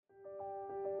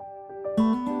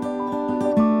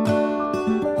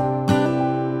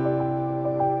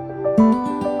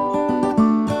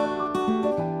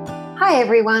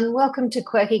everyone, welcome to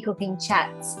Quirky Cooking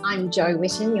Chats. I'm Jo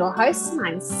Whitton, your host, and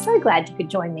I'm so glad you could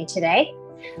join me today.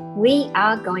 We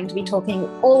are going to be talking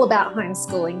all about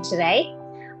homeschooling today.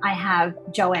 I have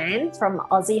Joanne from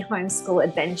Aussie Homeschool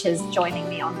Adventures joining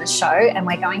me on the show, and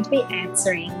we're going to be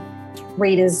answering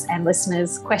readers' and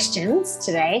listeners' questions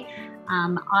today.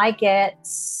 I get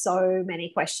so many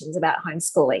questions about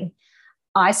homeschooling.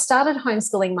 I started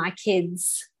homeschooling my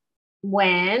kids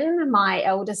when my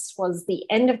eldest was the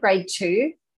end of grade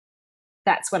 2.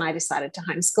 That's when I decided to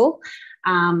homeschool.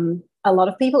 A lot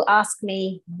of people ask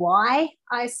me why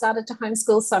I started to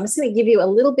homeschool, so I'm just going to give you a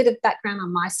little bit of background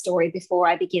on my story before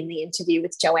I begin the interview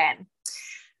with Joanne.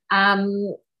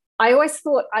 I always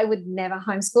thought I would never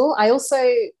homeschool. I also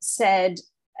said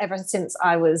ever since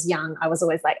I was young, I was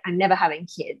always like, I'm never having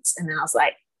kids. And then I was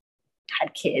like,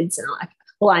 had kids, and I'm like,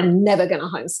 well, I'm never going to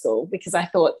homeschool, because I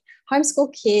thought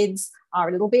homeschool kids are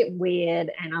a little bit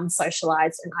weird and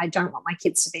unsocialized, and I don't want my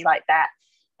kids to be like that,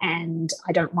 and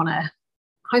I don't want to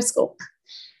homeschool.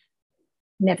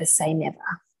 Never say never.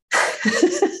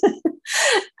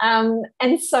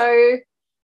 And so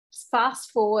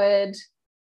fast forward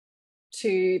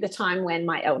to the time when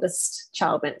my eldest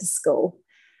child went to school.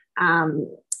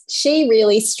 She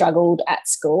really struggled at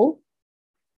school.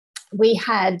 We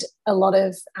had a lot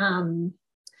of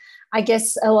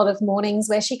a lot of mornings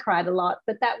where she cried a lot,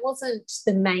 but that wasn't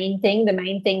the main thing. The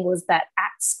main thing was that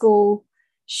at school,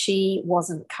 she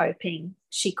wasn't coping.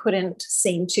 She couldn't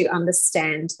seem to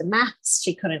understand the maths.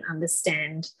 She couldn't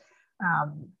understand,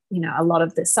 a lot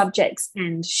of the subjects,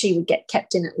 and she would get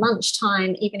kept in at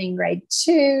lunchtime. Even in grade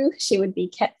 2, she would be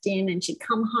kept in, and she'd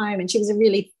come home, and she was a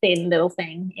really thin little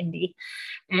thing, Indy.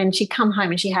 And she'd come home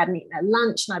and she hadn't eaten her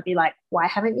lunch, and I'd be like, why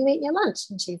haven't you eaten your lunch?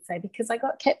 And she'd say, because I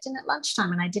got kept in at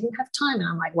lunchtime and I didn't have time. And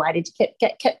I'm like, why did you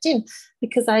get kept in?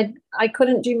 Because I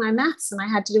couldn't do my maths and I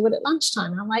had to do it at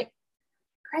lunchtime. And I'm like,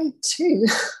 grade 2.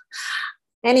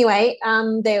 Anyway,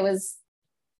 there was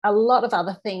a lot of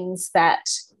other things that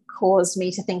caused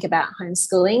me to think about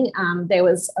homeschooling. There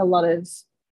was a lot of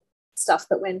stuff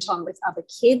that went on with other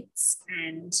kids,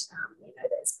 and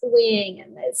there's bullying,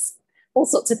 and there's all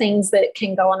sorts of things that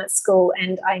can go on at school.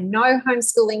 And I know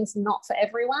homeschooling's not for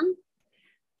everyone,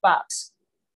 but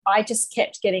I just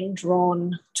kept getting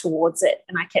drawn towards it,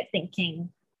 and I kept thinking,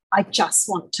 I just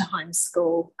want to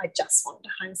homeschool. I just want to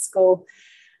homeschool.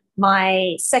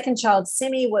 My second child,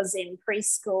 Simi, was in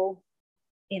preschool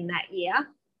in that year,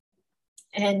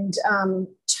 and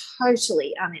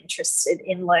totally uninterested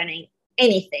in learning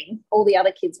anything. All the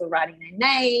other kids were writing their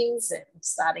names and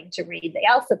starting to read the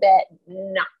alphabet.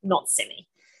 No, not Simi.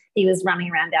 He was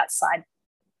running around outside,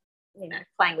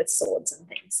 playing with swords and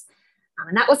things.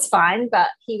 And that was fine, but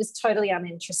he was totally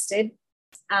uninterested.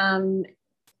 And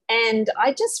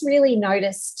I just really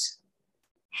noticed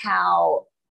how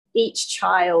each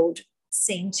child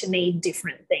seemed to need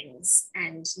different things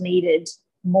and needed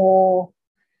more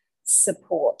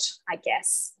support, I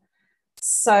guess.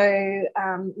 So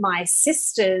my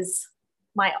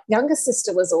younger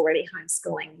sister was already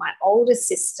homeschooling. My older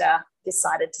sister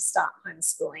decided to start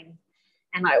homeschooling,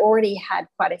 and I already had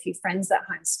quite a few friends that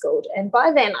homeschooled. And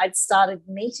by then I'd started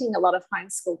meeting a lot of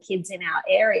homeschool kids in our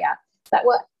area that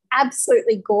were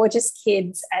absolutely gorgeous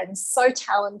kids and so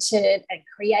talented and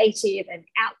creative and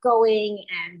outgoing.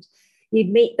 And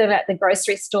you'd meet them at the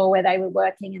grocery store where they were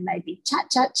working, and they'd be chat,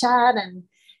 and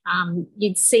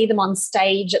you'd see them on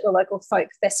stage at the local folk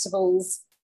festivals,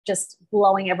 just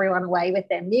blowing everyone away with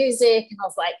their music. And I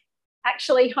was like,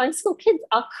 actually, homeschool kids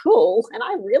are cool, and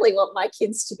I really want my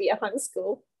kids to be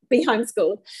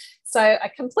homeschooled. So I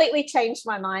completely changed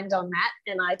my mind on that,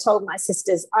 and I told my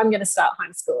sisters, I'm going to start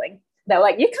homeschooling. They're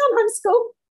like, you can't homeschool.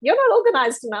 You're not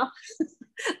organized enough.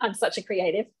 I'm such a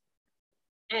creative.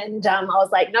 And I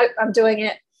was like, nope, I'm doing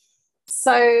it.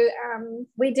 So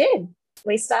we did.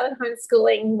 We started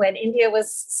homeschooling when India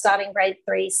was starting grade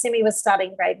 3. Simi was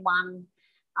starting grade 1.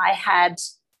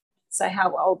 So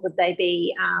how old would they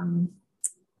be?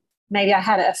 Maybe I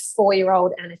had a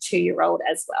 4-year-old and a 2-year-old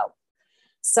as well.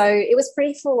 So it was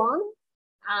pretty full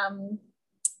on.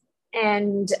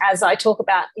 And as I talk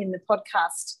about in the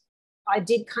podcast, I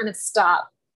did kind of start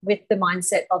with the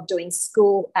mindset of doing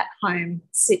school at home,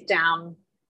 sit down,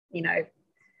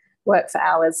 work for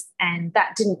hours, and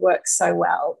that didn't work so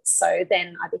well. So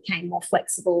then I became more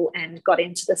flexible and got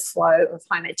into the flow of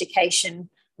home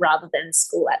education rather than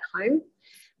school at home.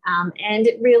 And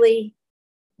it really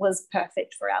was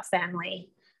perfect for our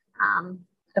family.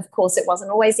 Of course, it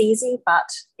wasn't always easy, but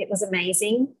it was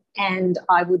amazing, and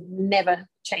I would never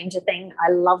change a thing.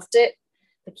 I loved it.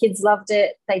 The kids loved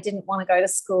it. They didn't want to go to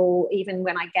school. Even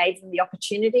when I gave them the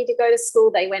opportunity to go to school,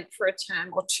 they went for a term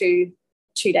or two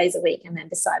 2 days a week and then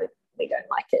decided we don't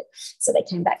like it. So they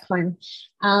came back home.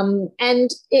 And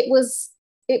it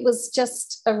was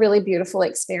just a really beautiful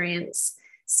experience.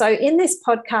 So in this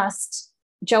podcast,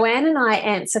 Joanne and I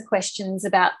answer questions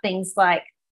about things like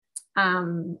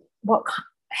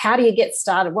how do you get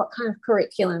started? What kind of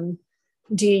curriculum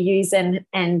do you use,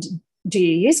 and do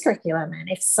you use curriculum? And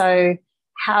if so,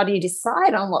 how do you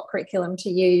decide on what curriculum to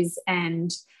use? And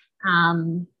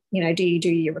do you do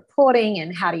your reporting,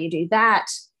 and how do you do that?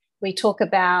 We talk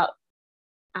about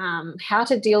how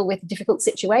to deal with difficult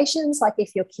situations, like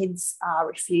if your kids are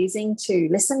refusing to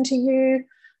listen to you,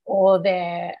 or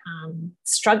they're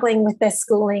struggling with their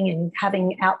schooling and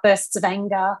having outbursts of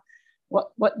anger,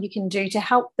 what you can do to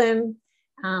help them.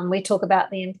 We talk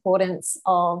about the importance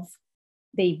of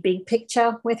the big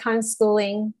picture with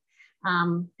homeschooling,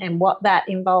 and what that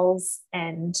involves,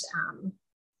 and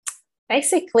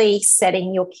basically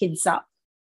setting your kids up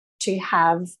to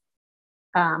have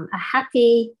a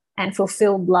happy and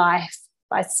fulfilled life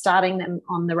by starting them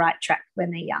on the right track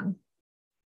when they're young.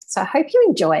 So I hope you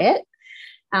enjoy it.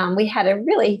 We had a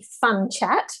really fun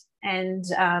chat, and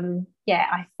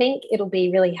I think it'll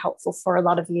be really helpful for a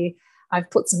lot of you. I've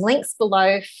put some links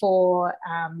below for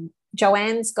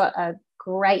Joanne's got a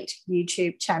great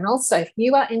YouTube channel. So if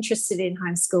you are interested in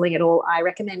homeschooling at all, I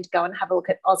recommend go and have a look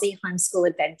at Aussie Homeschool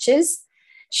Adventures.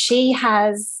 She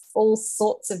has all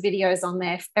sorts of videos on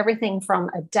there, everything from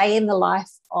a day in the life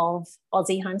of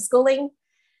Aussie homeschooling.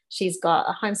 She's got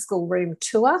a homeschool room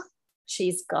tour.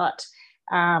 She's got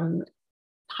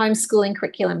homeschooling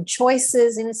curriculum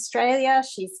choices in Australia.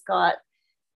 She's got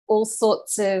all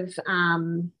sorts of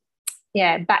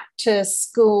back to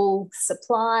school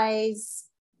supplies,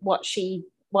 what she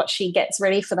gets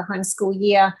ready for the homeschool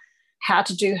year, how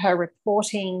to do her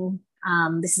reporting.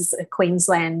 This is a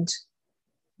Queensland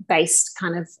based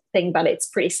kind of thing, but it's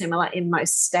pretty similar in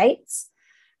most states.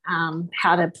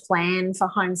 How to plan for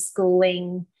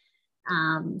homeschooling,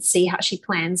 see how she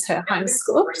plans her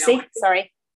homeschool.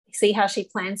 See how she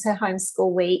plans her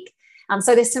homeschool week.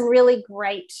 So there's some really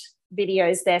great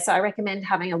videos there. So I recommend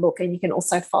having a look, and you can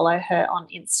also follow her on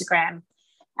Instagram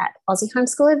at Aussie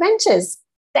Homeschool Adventures.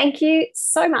 Thank you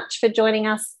so much for joining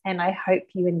us, and I hope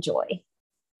you enjoy.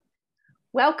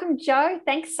 Welcome, Jo.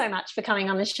 Thanks so much for coming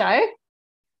on the show.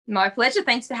 My pleasure.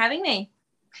 Thanks for having me.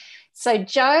 So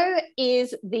Jo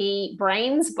is the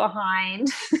brains behind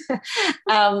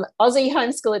Aussie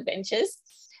Homeschool Adventures.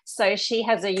 So she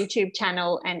has a YouTube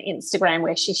channel and Instagram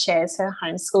where she shares her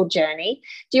homeschool journey.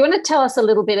 Do you want to tell us a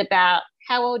little bit about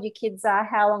how old your kids are,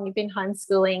 how long you've been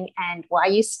homeschooling, and why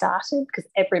you started? Because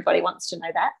everybody wants to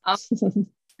know that.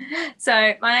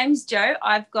 So my name's Jo.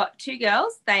 I've got 2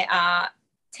 girls. They are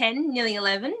 10, nearly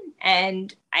 11,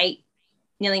 and 8,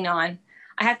 nearly 9.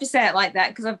 I have to say it like that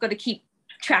because I've got to keep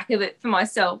track of it for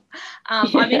myself.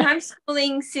 I've been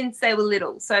homeschooling since they were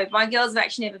little. So my girls have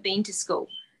actually never been to school.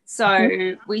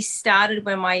 So we started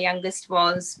when my youngest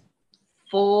was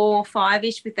 4,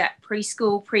 5-ish with that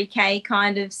preschool, pre-K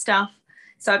kind of stuff.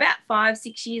 So about 5,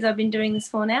 6 years I've been doing this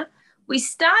for now. We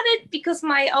started because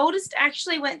my oldest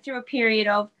actually went through a period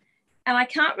of, and I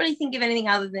can't really think of anything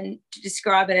other than to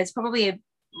describe it as probably a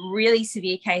really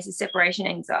severe case of separation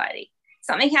anxiety.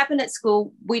 Something happened at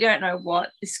school. We don't know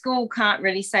what. The school can't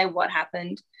really say what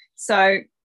happened. So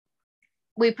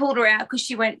we pulled her out because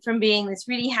she went from being this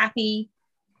really happy,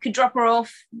 could drop her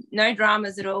off, no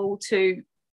dramas at all, to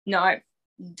no,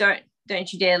 don't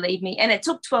you dare leave me. And it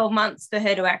took 12 months for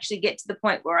her to actually get to the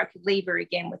point where I could leave her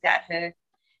again without her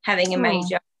having a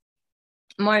major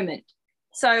moment.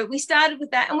 So we started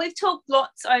with that, and we've talked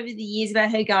lots over the years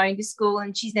about her going to school,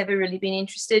 and she's never really been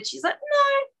interested. She's like,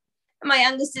 no. And my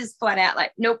youngest is flat out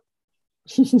like, nope,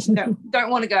 no,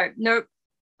 don't want to go. Nope,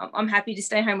 I'm happy to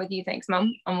stay home with you. Thanks,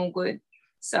 Mum. I'm all good.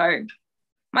 So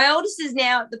my oldest is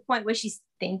now at the point where she's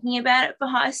thinking about it for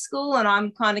high school, and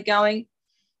I'm kind of going,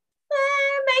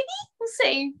 maybe, we'll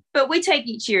see. But we take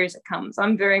each year as it comes.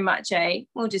 I'm very much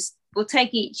we'll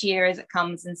take each year as it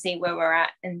comes and see where we're at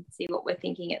and see what we're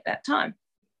thinking at that time.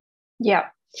 Yeah,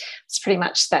 that's pretty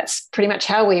much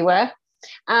how we were.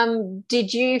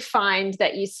 Did you find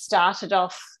that you started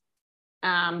off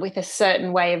with a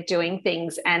certain way of doing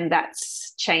things, and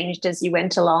that's changed as you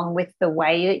went along with the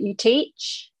way that you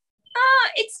teach?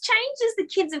 It's changed as the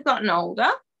kids have gotten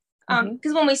older.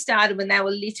 Because when we started, when they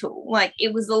were little, like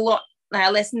it was a lot,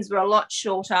 our lessons were a lot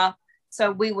shorter.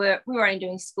 So we were only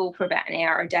doing school for about an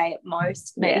hour a day at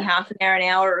most, maybe half an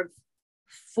hour of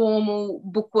formal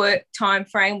bookwork time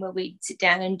frame where we'd sit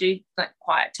down and do like not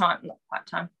quiet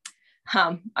time.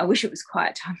 I wish it was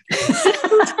quiet time.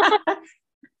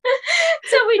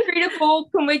 So we'd read a book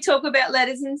and we'd talk about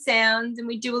letters and sounds, and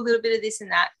we'd do a little bit of this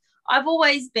and that. I've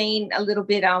always been a little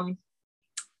bit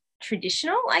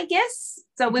traditional, I guess.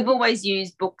 So we've always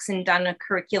used books and done a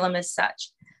curriculum as such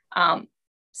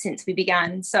since we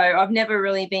began. So I've never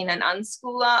really been an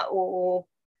unschooler or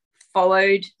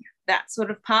followed that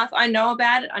sort of path. I know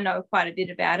about it. I know quite a bit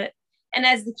about it. And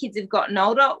as the kids have gotten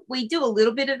older, we do a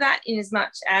little bit of that, in as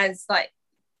much as, like,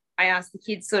 I ask the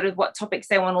kids sort of what topics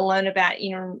they want to learn about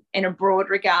in a broad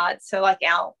regard. So like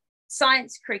our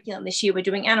science curriculum this year, we're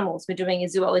doing animals. We're doing a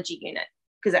zoology unit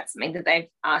because that's something that they've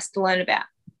asked to learn about.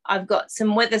 I've got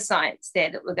some weather science there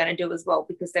that we're going to do as well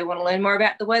because they want to learn more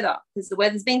about the weather, because the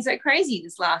weather's been so crazy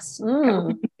this last couple of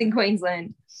weeks in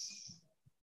Queensland.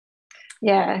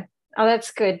 Yeah. Oh,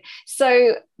 that's good.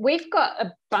 So we've got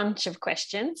a bunch of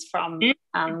questions from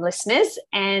listeners,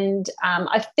 and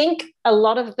I think a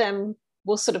lot of them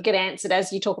will sort of get answered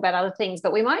as you talk about other things,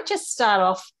 but we might just start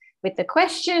off with the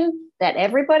question that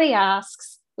everybody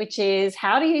asks, which is,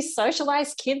 how do you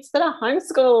socialize kids that are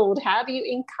homeschooled? How do you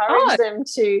encourage them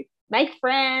to make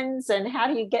friends, and how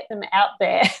do you get them out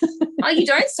there? Oh, you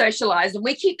don't socialize them.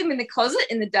 We keep them in the closet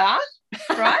in the dark,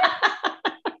 right?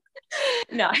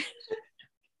 No.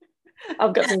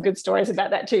 I've got some good stories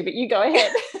about that too, but you go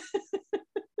ahead.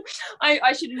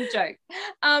 I shouldn't joke.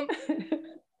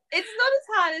 It's not as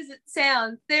hard as it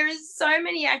sounds. There is so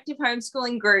many active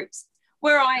homeschooling groups.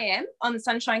 Where I am on the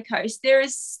Sunshine Coast, there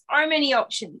is so many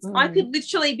options. I could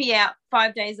literally be out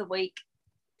 5 days a week,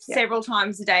 several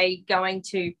times a day, going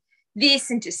to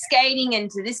this and to skating and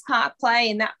to this park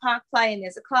play and that park play, and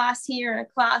there's a class here and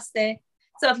a class there.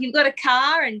 So if you've got a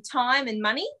car and time and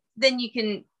money, then you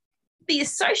can be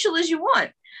as social as you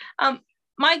want.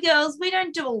 My girls, we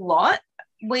don't do a lot.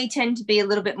 We tend to be a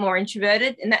little bit more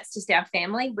introverted, and that's just our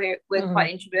family. We're quite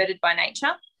introverted by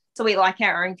nature, so we like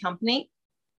our own company.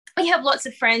 We have lots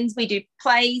of friends. We do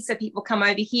plays, so people come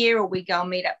over here, or we go and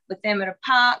meet up with them at a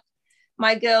park.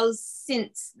 My girls,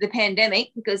 since the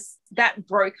pandemic, because that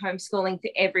broke homeschooling for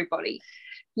everybody.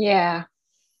 Yeah.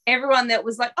 Everyone that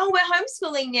was like, oh, we're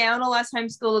homeschooling now, and all us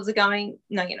homeschoolers are going,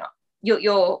 no, you're not.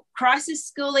 You're crisis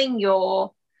schooling.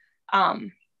 You're,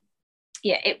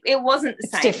 it wasn't the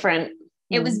same. It's different.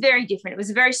 It was very different. It was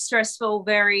a very stressful,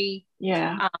 very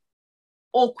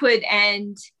awkward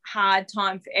and hard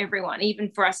time for everyone, even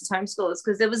for us as homeschoolers,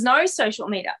 because there was no social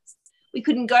meetups. We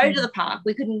couldn't go to the park.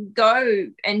 We couldn't go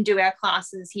and do our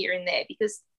classes here and there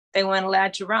because they weren't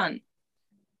allowed to run.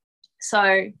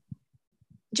 So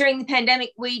during the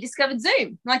pandemic, we discovered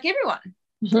Zoom, like everyone.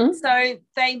 So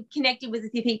they connected with a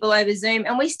few people over Zoom,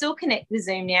 and we still connect with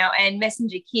Zoom now, and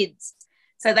Messenger Kids.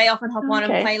 So they often hop on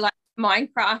and play like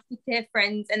Minecraft with their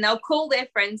friends, and they'll call their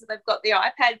friends. They've got the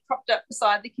iPad propped up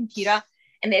beside the computer,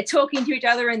 and they're talking to each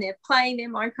other, and they're playing their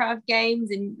Minecraft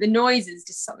games, and the noise is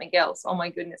just something else. Oh my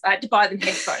goodness. I had to buy them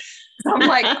headphones. So I'm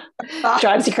like,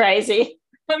 drives you crazy.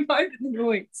 I'm over the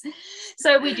noise.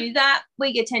 So we do that.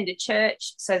 We attend a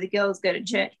church. So the girls go to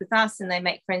church with us, and they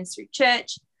make friends through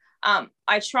church.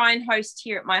 I try and host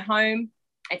here at my home.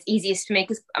 It's easiest for me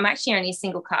because I'm actually only a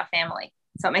single car family,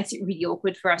 so it makes it really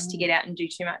awkward for us to get out and do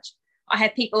too much. I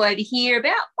have people over here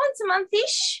about once a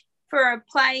month-ish for a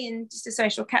play and just a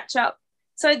social catch-up.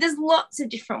 So there's lots of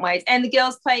different ways. And the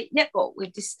girls play netball.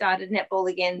 We've just started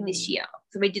netball again this year.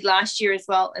 So we did last year as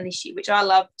well, and this year, which I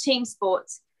love, team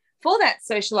sports for that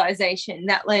socialisation,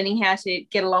 that learning how to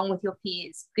get along with your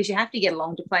peers, because you have to get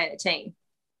along to play in a team.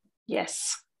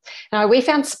 Yes. No, we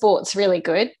found sports really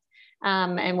good,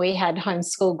 and we had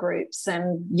homeschool groups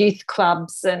and youth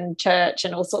clubs and church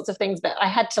and all sorts of things. But I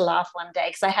had to laugh one day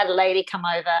because I had a lady come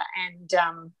over,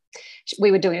 and we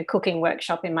were doing a cooking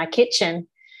workshop in my kitchen,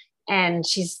 and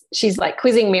she's like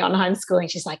quizzing me on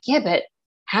homeschooling. She's like, yeah, but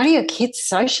how do your kids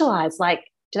socialise? Like,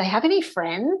 do they have any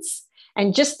friends?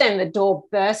 And just then the door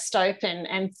burst open,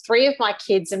 and 3 of my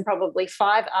kids and probably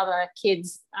 5 other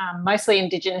kids, mostly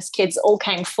Indigenous kids, all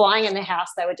came flying in the house.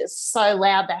 They were just so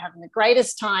loud. They're having the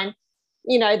greatest time.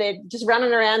 You know, they're just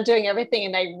running around doing everything,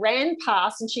 and they ran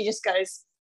past, and she just goes,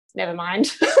 never mind.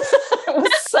 It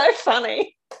was so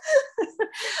funny.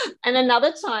 And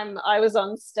another time I was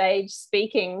on stage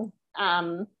speaking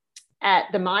at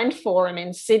the Mind Forum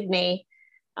in Sydney.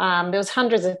 There was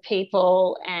hundreds of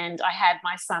people, and I had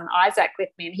my son Isaac with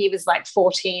me, and he was like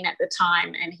 14 at the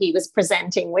time, and he was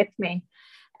presenting with me.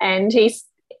 And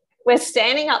we're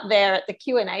standing up there at the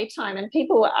Q&A time, and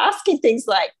people were asking things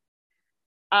like,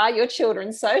 are your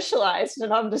children socialized?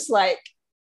 And I'm just like,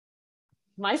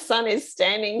 my son is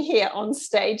standing here on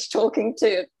stage talking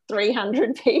to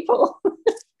 300 people.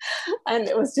 And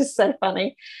it was just so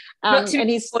funny. Not too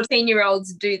many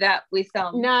 14-year-olds do that with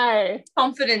no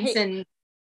confidence and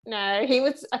No, I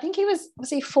think was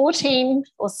he 14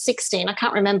 or 16? I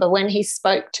can't remember, when he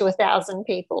spoke to 1,000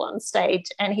 people on stage,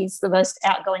 and he's the most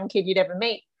outgoing kid you'd ever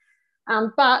meet.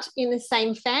 But in the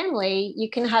same family, you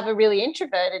can have a really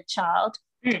introverted child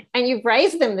and you've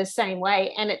raised them the same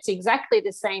way. And it's exactly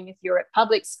the same if you're at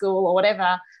public school or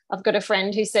whatever. I've got a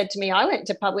friend who said to me, I went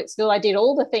to public school, I did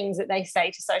all the things that they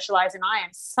say to socialize, and I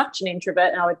am such an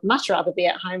introvert and I would much rather be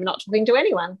at home not talking to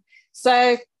anyone.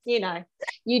 So,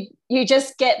 you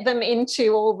just get them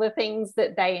into all the things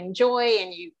that they enjoy,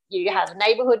 and you have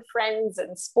neighborhood friends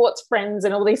and sports friends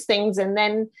and all these things, and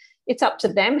then it's up to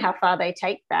them how far they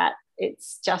take that.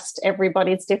 It's just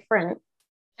everybody's different.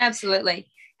 Absolutely.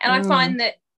 And I find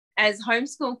that as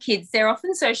homeschool kids, they're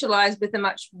often socialized with a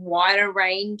much wider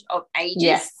range of ages.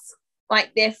 Yes.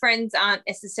 Like their friends aren't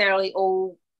necessarily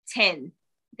all 10.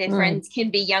 Their friends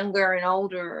can be younger and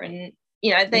older, and,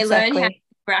 they learn how to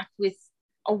interact with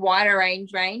a wider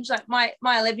range. Like my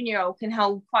 11-year-old can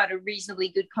hold quite a reasonably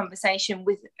good conversation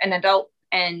with an adult,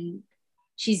 and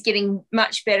she's getting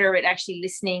much better at actually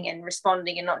listening and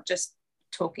responding and not just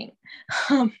talking.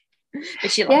 But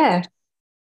she likes it.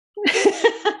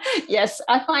 Yes,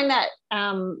 I find that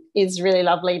is really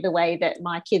lovely, the way that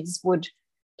my kids would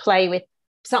play with,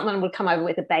 someone would come over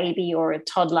with a baby or a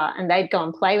toddler and they'd go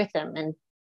and play with them and,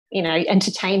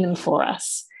 entertain them for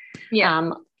us.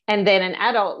 Yeah. And then an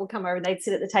adult will come over and they'd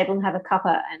sit at the table and have a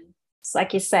cuppa. And it's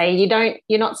like you say,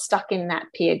 you're not stuck in that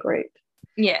peer group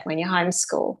when you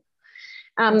homeschool.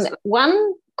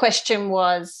 One question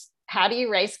was, how do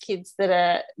you raise kids that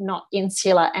are not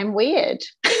insular and weird?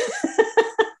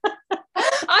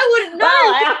 I wouldn't know.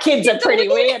 Well, our kids are pretty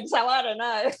weird, so I don't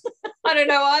know. I don't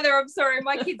know either. I'm sorry.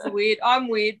 My kids are weird. I'm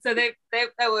weird. So they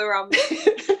were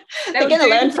they're going to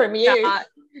learn from you.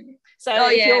 So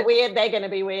if you're weird, they're going to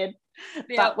be weird.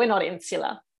 Yeah. But we're not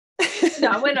insular.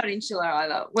 No, we're not insular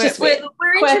either. We're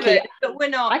introverted, but we're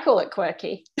not. I call it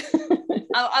quirky.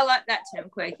 I like that term,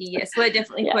 quirky. Yes, we're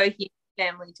definitely quirky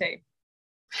family too.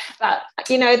 But,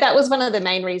 that was one of the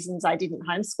main reasons I didn't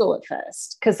homeschool at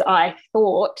first, because I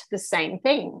thought the same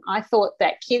thing. I thought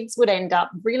that kids would end up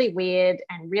really weird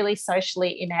and really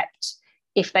socially inept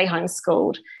if they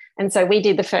homeschooled. And so we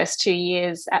did the first 2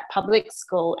 years at public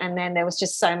school, and then there was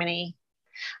just so many.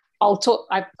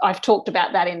 I've talked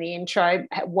about that in the intro,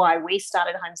 why we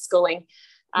started homeschooling.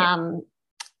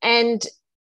 And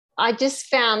I just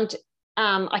found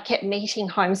I kept meeting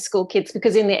homeschool kids,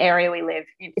 because in the area we live,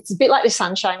 it's a bit like the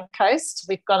Sunshine Coast.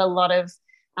 We've got a lot of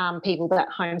people that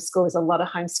homeschool. There's a lot of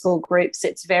homeschool groups.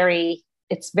 It's very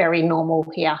normal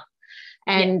here.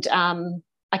 And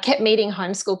I kept meeting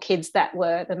homeschool kids that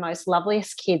were the most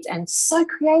loveliest kids and so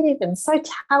creative and so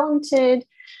talented.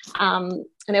 And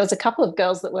there was a couple of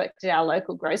girls that worked at our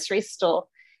local grocery store.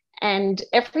 And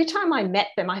every time I met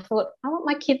them, I thought, I want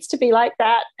my kids to be like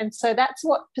that. And so that's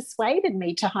what persuaded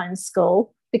me to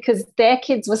homeschool, because their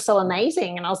kids were so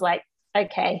amazing. And I was like,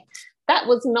 okay, that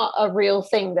was not a real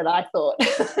thing that I thought.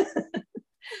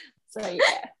 So,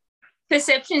 yeah.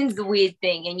 Perception's the weird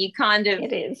thing, and you kind of...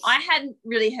 It is. I hadn't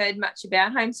really heard much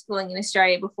about homeschooling in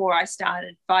Australia before I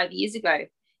started 5 years ago.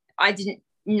 I didn't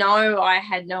know. I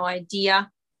had no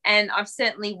idea. And I've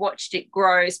certainly watched it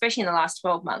grow, especially in the last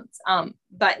 12 months.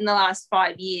 But in the last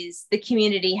 5 years, the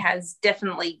community has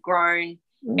definitely grown.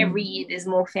 Every year there's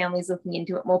more families looking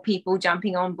into it, more people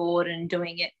jumping on board and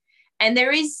doing it. And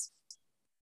there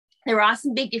are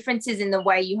some big differences in the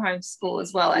way you homeschool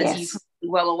as well, as you're probably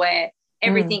well aware.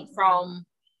 Everything from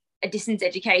a distance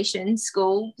education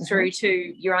school through to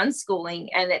your unschooling,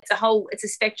 and it's a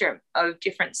spectrum of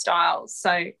different styles.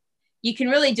 So you can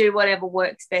really do whatever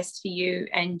works best for you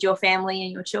and your family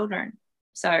and your children.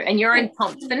 So, and your own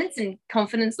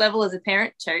confidence level as a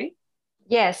parent too.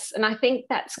 Yes, and I think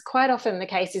that's quite often the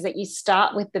case, is that you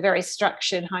start with the very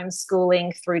structured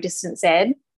homeschooling through distance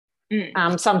ed.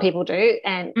 Some people do,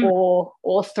 and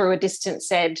or through a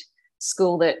distance ed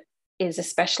school that is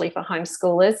especially for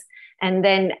homeschoolers. And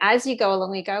then as you go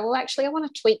along, you go, well, actually, I want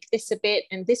to tweak this a bit,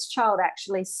 and this child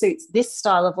actually suits this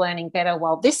style of learning better,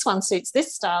 while this one suits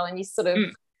this style. And you sort of,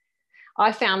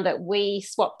 I found that we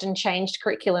swapped and changed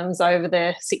curriculums over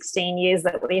the 16 years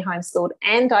that we homeschooled,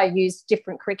 and I used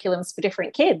different curriculums for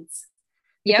different kids.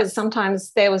 Because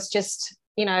sometimes there was just,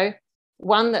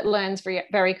 one that learns very,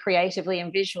 very creatively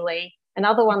and visually,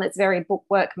 another one that's very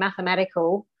bookwork,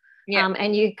 mathematical,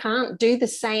 and you can't do the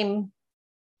same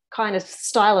kind of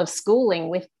style of schooling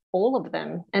with all of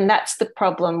them. And that's the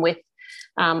problem with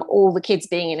all the kids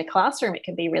being in a classroom. It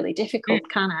can be really difficult,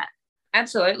 can't it?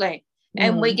 Absolutely.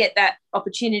 And we get that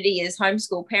opportunity as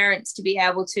homeschool parents to be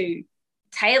able to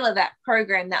tailor that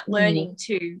program, that learning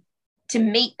to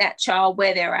meet that child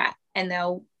where they're at, and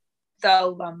they'll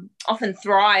often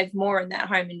thrive more in that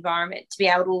home environment to be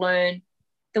able to learn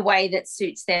the way that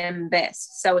suits them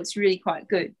best. So it's really quite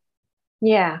good.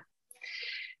 Yeah.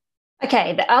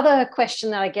 Okay, the other question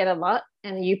that I get a lot,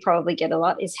 and you probably get a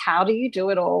lot, is how do you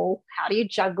do it all? How do you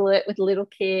juggle it with little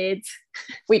kids?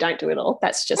 We don't do it all.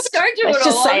 That's just, let's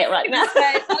just say it right now.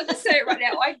 I'll just say it right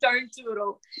now. I don't do it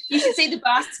all. You should see the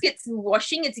baskets and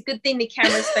washing. It's a good thing the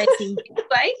camera's facing this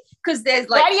way, because there's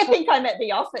like... Why do you think I'm at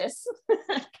the office?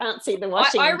 Can't see the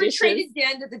washing I dishes. retreated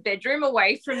down to the bedroom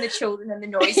away from the children and the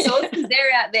noise source, because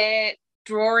they're out there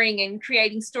drawing and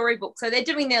creating storybooks. So they're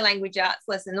doing their language arts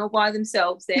lesson all by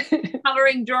themselves. They're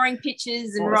colouring, drawing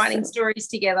pictures and writing stories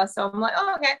together. So I'm like,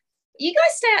 oh, okay, you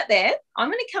guys stay out there. I'm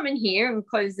going to come in here and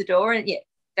close the door. And, yeah,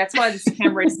 that's why this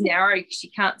camera is narrow, because you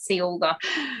can't see all the...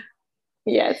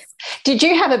 Yes. Did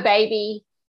you have a baby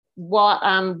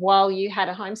while you had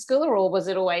a homeschooler, or was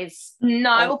it always a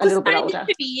little bit older? I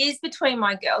did 2 years between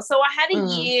my girls. So I had a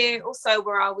year or so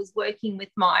where I was working with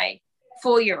my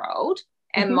 4-year-old,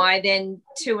 and my then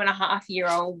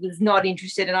 2.5-year-old was not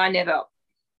interested, and I never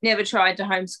tried to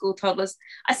homeschool toddlers.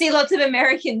 I see lots of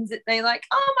Americans that they're like,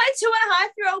 oh, my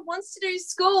 2.5-year-old wants to do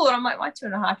school. And I'm like, my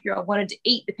 2.5-year-old wanted to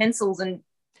eat the pencils and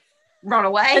run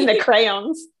away. And the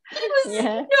crayons. She was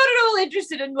not at all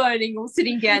interested in learning or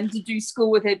sitting down to do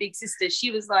school with her big sister.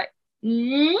 She was like,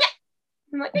 nah.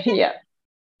 I'm like, okay. Yeah.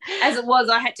 As it was,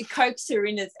 I had to coax her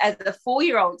in as a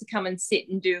 4-year-old to come and sit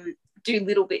and do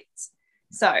little bits.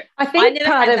 So I think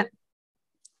part of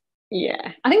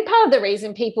the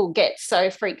reason people get so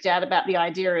freaked out about the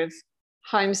idea of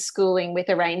homeschooling with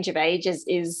a range of ages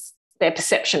is their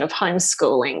perception of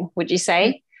homeschooling, would you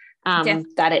say?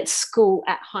 That it's school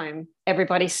at home,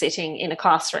 everybody's sitting in a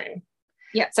classroom.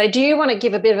 Yeah. So do you want to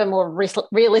give a bit of a more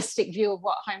realistic view of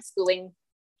what a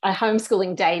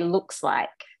homeschooling day looks like?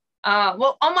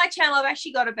 Well, on my channel, I've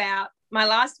actually got my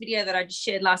last video that I just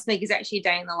shared last week is actually a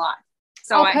day in the life.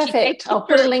 So perfect. I'll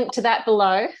put a link to that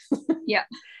below. Yeah.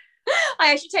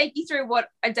 I actually take you through what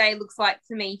a day looks like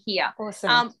for me here.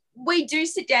 Awesome. We do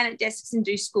sit down at desks and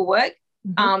do schoolwork.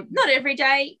 Not every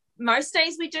day. Most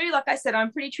days we do. Like I said,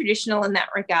 I'm pretty traditional in that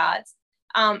regards.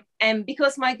 And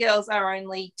because my girls are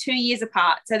only 2 years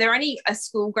apart, so they're only a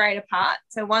school grade apart.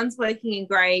 So one's working in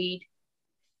grade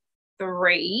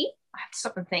 3. I have to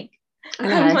stop and think.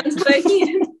 And one's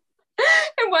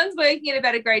working at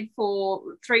about a grade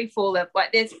 3, 4 level.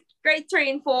 Like there's grade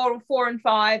 3 and 4 or 4 and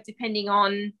 5, depending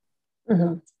on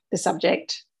the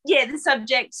subject. Yeah, the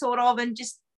subject sort of, and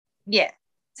just, yeah.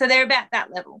 So they're about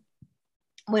that level.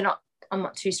 I'm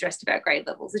not too stressed about grade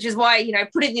levels, which is why,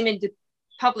 putting them into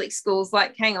public schools,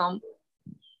 like, hang on.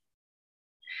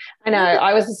 I know.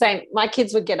 I was the same. My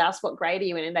kids would get asked, what grade are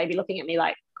you in? And they'd be looking at me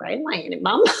like, grade am I in,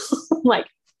 Mum? I'm like,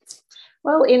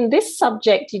 well, in this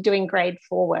subject, you're doing grade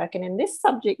 4 work, and in this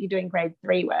subject, you're doing grade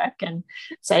 3 work. And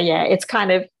so, yeah,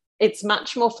 it's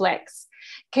much more flex.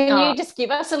 Can you just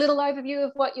give us a little overview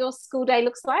of what your school day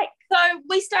looks like? So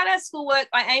we start our schoolwork.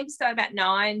 I aim to start about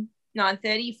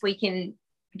 9:30 if we can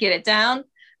get it down.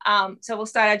 So we'll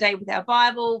start our day with our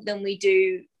Bible. Then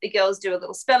the girls do a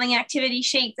little spelling activity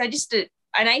sheet. So just an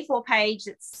A4 page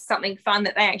that's something fun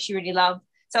that they actually really love.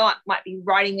 So I might be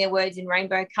writing their words in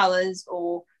rainbow colours,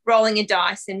 or rolling a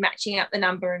dice and matching up the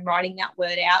number and writing that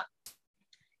word out.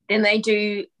 Then they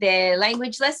do their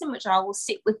language lesson, which I will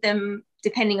sit with them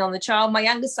depending on the child. My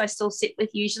youngest I still sit with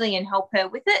usually and help her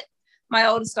with it. My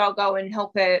oldest I'll go and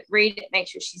help her read it, make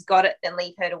sure she's got it, then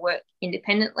leave her to work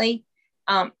independently.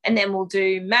 And then we'll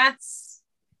do maths,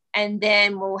 and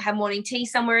then we'll have morning tea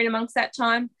somewhere in amongst that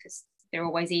time, because they're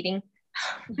always eating.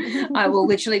 I will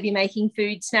literally be making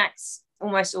food, snacks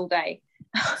almost all day.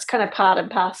 It's kind of part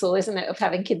and parcel, isn't it, of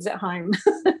having kids at home?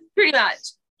 Pretty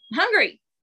much. Hungry.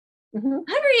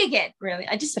 Hungry again, really.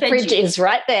 I just the fridge is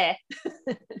right there.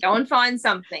 Go and find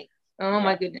something. Oh,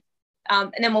 my goodness.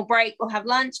 And then we'll break, we'll have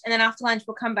lunch, and then after lunch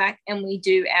we'll come back and we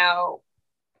do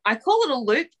I call it a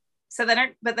loop, so they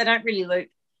don't really loop.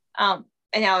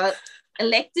 And our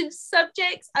elective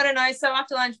subjects, I don't know. So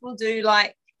after lunch we'll do,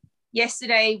 like,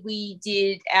 yesterday we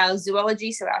did our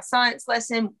zoology, so our science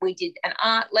lesson. We did an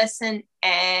art lesson,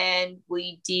 and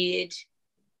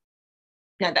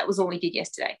that was all we did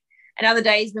yesterday. And other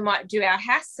days we might do our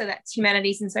HAS, so that's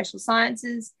humanities and social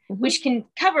sciences, which can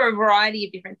cover a variety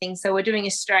of different things. So we're doing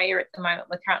Australia at the moment.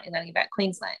 We're currently learning about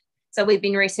Queensland. So we've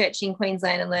been researching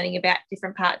Queensland and learning about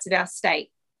different parts of our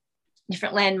state,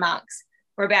 different landmarks.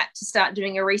 We're about to start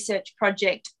doing a research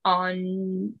project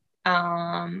on,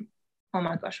 oh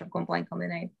my gosh, I've gone blank on the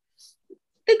name.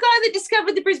 The guy that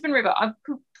discovered the Brisbane River. I've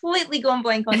completely gone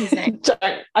blank on his name.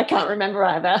 I can't remember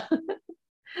either.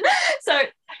 So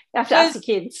you have to ask your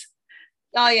kids.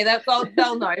 Oh yeah,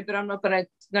 they'll know, but I'm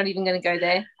not even gonna go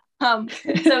there. So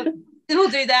we'll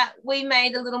do that. We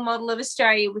made a little model of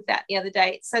Australia with that the other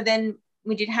day. So then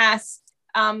we did house.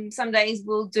 Some days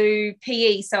we'll do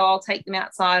PE, so I'll take them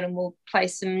outside and we'll play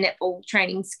some netball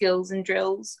training skills and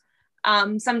drills.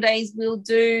 Some days we'll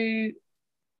do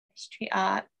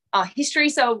history.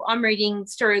 So I'm reading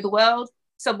Story of the World.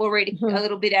 So we'll read a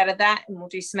little bit out of that and we'll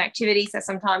do some activities. So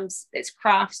sometimes there's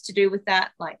crafts to do with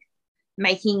that, like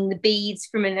making the beads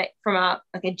from a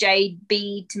jade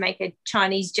bead to make a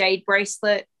Chinese jade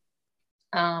bracelet.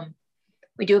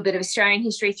 We do a bit of Australian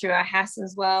history through our house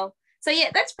as well. So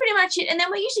yeah, that's pretty much it. And then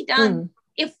we're usually done.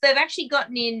 If they've actually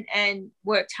gotten in and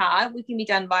worked hard, we can be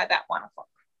done by about 1 o'clock.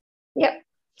 Yep.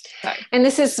 So. And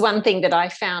this is one thing that I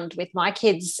found with my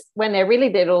kids when they're really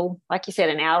little, like you said,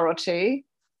 an hour or two,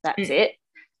 that's it.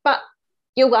 But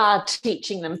you are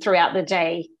teaching them throughout the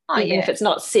day, even if it's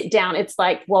not sit down. It's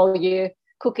like while you're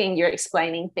cooking, you're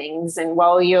explaining things, and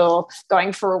while you're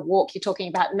going for a walk, you're talking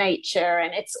about nature,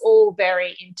 and it's all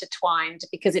very intertwined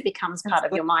because it becomes part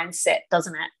of your mindset,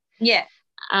 doesn't it? Yeah.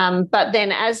 But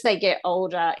then as they get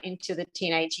older into the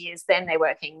teenage years, then they're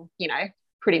working,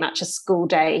 pretty much a school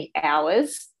day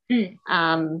hours. But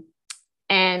I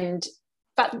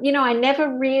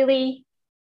never really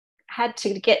had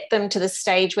to get them to the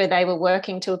stage where they were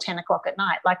working till 10 o'clock at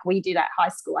night like we did at high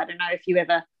school. I don't know if you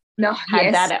ever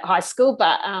had that at high school,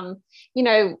 but I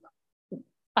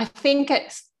think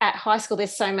at high school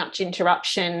there's so much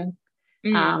interruption.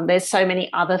 There's so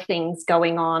many other things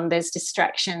going on, there's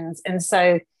distractions, and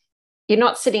so you're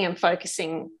not sitting and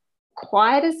focusing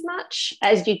quite as much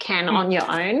as you can on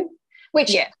your own,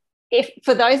 which if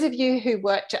for those of you who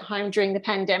worked at home during the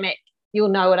pandemic, you'll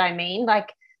know what I mean.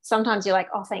 Like sometimes you're like,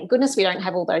 oh, thank goodness we don't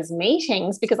have all those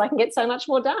meetings because I can get so much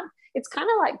more done. It's kind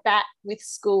of like that with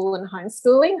school and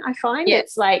homeschooling, I find.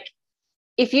 It's like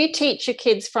if you teach your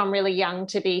kids from really young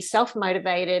to be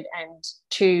self-motivated and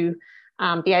to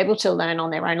be able to learn on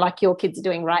their own, like your kids are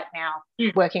doing right now,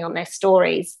 working on their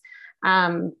stories,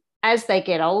 as they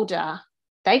get older,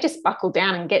 they just buckle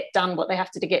down and get done what they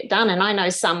have to get done. And I know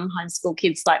some homeschool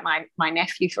kids, like my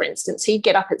nephew, for instance, he'd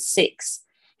get up at 6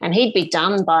 and he'd be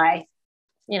done by,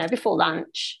 before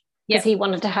lunch because he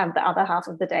wanted to have the other half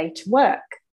of the day to work.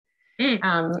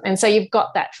 And so you've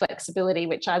got that flexibility,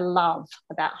 which I love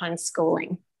about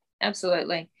homeschooling.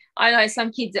 Absolutely. I know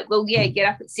some kids that will, get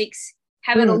up at 6,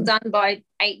 have it all done by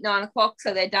 8, 9 o'clock,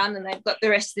 so they're done and they've got the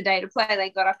rest of the day to play.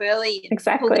 They got up early.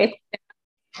 Exactly.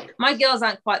 My girls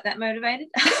aren't quite that motivated.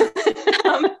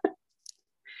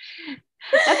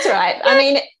 That's right. I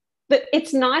mean,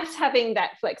 it's nice having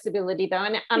that flexibility though,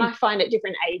 and I find at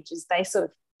different ages they sort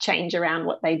of change around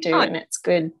what they do, and it's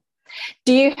good.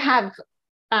 Do you have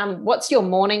what's your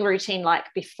morning routine like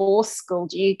before school?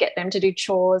 Do you get them to do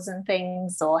chores and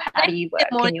things, or how do you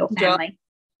work in your family?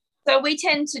 So we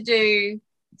tend to do,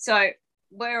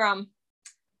 we're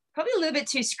probably a little bit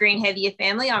too screen heavy a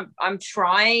family. I'm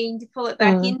trying to pull it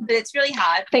back in, but it's really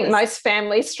hard. I think most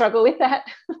families struggle with that.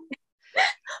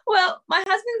 Well, my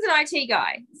husband's an IT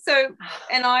guy,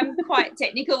 and I'm quite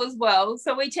technical as well.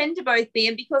 So we tend to both be,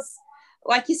 and because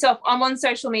like yourself, I'm on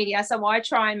social media, so I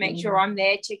try and make sure I'm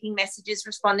there checking messages,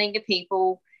 responding to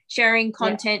people, sharing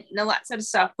content and all that sort of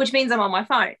stuff, which means I'm on my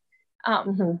phone.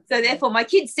 So therefore my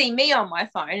kids see me on my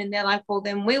phone and they're like, well,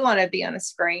 then we want to be on a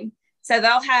screen. So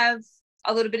they'll have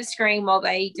a little bit of screen while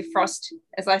they defrost,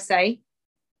 as I say.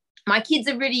 My kids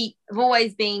have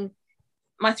always been,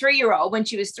 my 3-year-old, when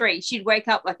she was 3, she'd wake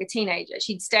up like a teenager.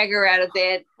 She'd stagger out of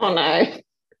bed. Oh, no.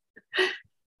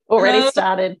 Already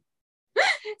started.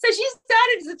 So she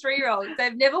started as a 3-year-old.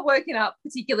 They've never woken up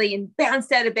particularly and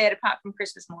bounced out of bed apart from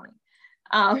Christmas morning.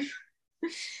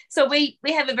 So we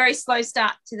have a very slow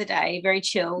start to the day, very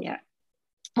chill. Yeah.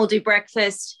 We'll do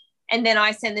breakfast, and then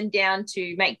I send them down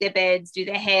to make their beds, do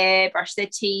their hair, brush their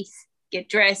teeth, get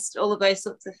dressed, all of those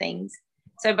sorts of things.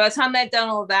 So by the time they've done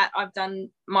all of that, I've done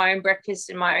my own breakfast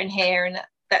and my own hair and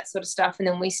that sort of stuff. And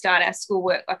then we start our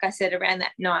schoolwork, like I said, around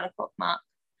that 9 o'clock mark.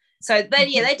 So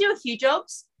they do a few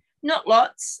jobs, not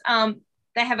lots.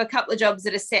 They have a couple of jobs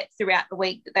that are set throughout the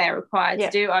week that they are required to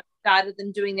do. I've started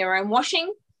them doing their own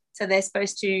washing. So they're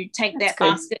supposed to take that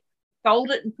basket,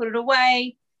 fold it and put it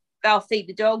away. They'll feed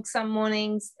the dog some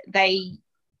mornings.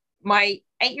 My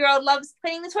 8-year-old loves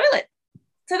cleaning the toilet.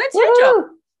 So that's her job.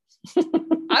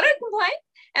 I don't complain.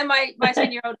 And my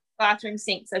 10-year-old bathroom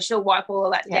sink, so she'll wipe all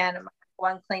of that down, and my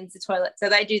one cleans the toilet. So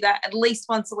they do that at least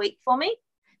once a week for me.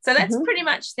 So that's pretty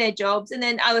much their jobs. And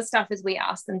then other stuff as we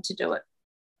ask them to do it.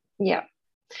 Yeah.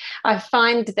 I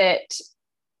find that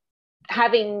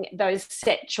having those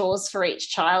set chores for each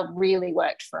child really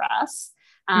worked for us.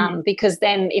 because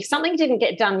then if something didn't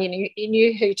get done, you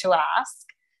knew who to ask.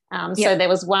 So there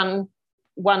was one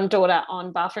daughter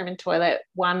on bathroom and toilet,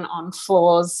 one on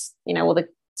floors, all the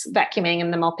vacuuming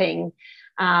and the mopping,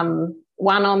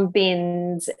 one on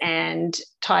bins and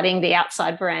tidying the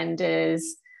outside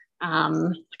verandas.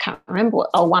 I can't remember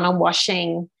one on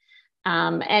washing.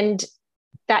 And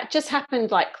that just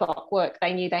happened like clockwork.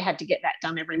 They knew they had to get that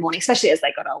done every morning, especially as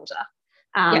they got older.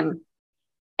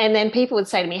 And then people would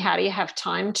say to me, how do you have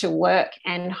time to work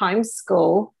and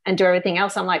homeschool and do everything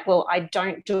else? I'm like, well, I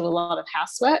don't do a lot of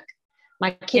housework.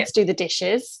 My kids do the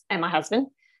dishes and my husband.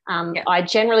 I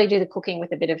generally do the cooking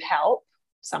with a bit of help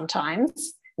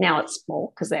sometimes. Now it's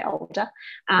more because they're older.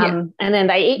 And then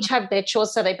they each have their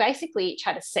chores. So they basically each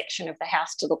had a section of the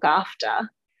house to look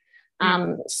after.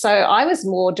 So I was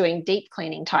more doing deep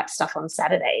cleaning type stuff on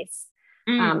Saturdays.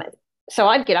 So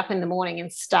I'd get up in the morning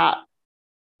and start,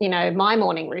 my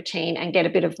morning routine and get a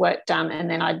bit of work done. And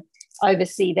then I'd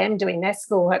oversee them doing their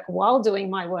schoolwork while doing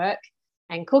my work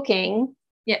and cooking.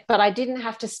 But I didn't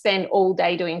have to spend all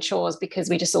day doing chores because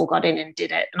we just all got in and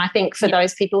did it. And I think for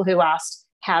those people who asked,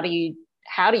 how do you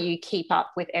keep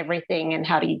up with everything and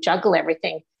how do you juggle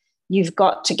everything? You've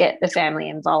got to get the family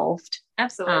involved.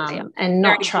 Absolutely. And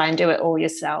not try and do it all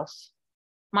yourself.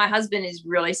 My husband is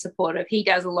really supportive. He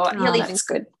does a lot. That's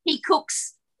good. He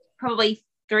cooks probably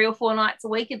 3 or 4 nights a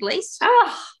week at least.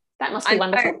 Oh, that must be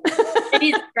wonderful. It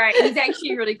is great. He's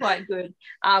actually really quite good.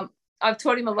 I've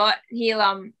taught him a lot.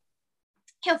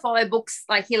 He'll follow books.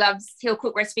 Like he'll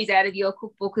cook recipes out of your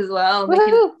cookbook as well.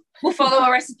 We'll follow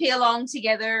a recipe along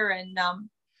together and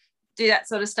do that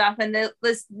sort of stuff. And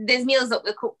there's meals that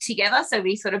we cook together, so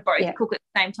we sort of both cook at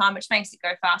the same time, which makes it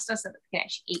go faster so that we can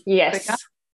actually eat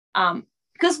quicker.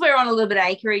 Because we're on a little bit of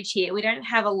acreage here, we don't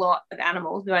have a lot of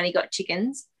animals. We've only got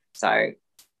chickens.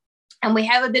 And we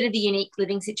have a bit of a unique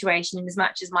living situation in as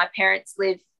much as my parents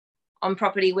live on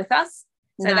property with us.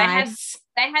 So they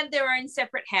have their own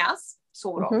separate house,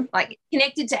 sort of, like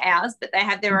connected to ours, but they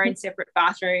have their own separate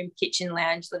bathroom, kitchen,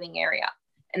 lounge, living area.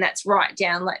 And that's right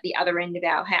down like the other end of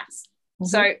our house.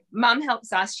 So mum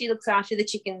helps us. She looks after the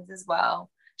chickens as well.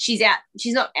 She's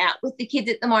not out with the kids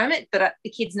at the moment, but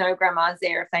the kids know grandma's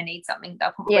there. If they need something,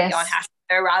 they'll probably go and ask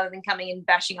her rather than coming and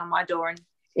bashing on my door and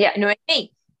annoying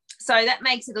me. So that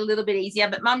makes it a little bit easier.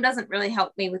 But mum doesn't really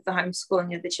help me with the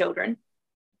homeschooling of the children.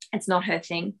 It's not her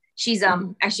thing. She's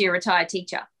actually a retired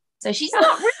teacher. So she's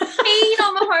not really keen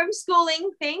on the homeschooling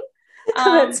thing.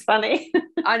 That's funny.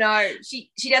 I know.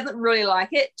 She doesn't really like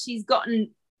it. She's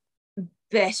gotten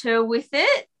better with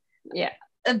it. Yeah.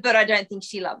 But I don't think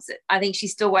she loves it. I think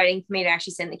she's still waiting for me to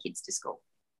actually send the kids to school.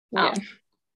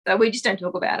 So we just don't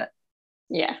talk about it.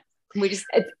 Yeah. We just...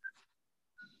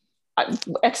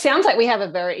 It sounds like we had a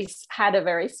very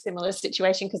similar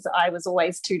situation because I was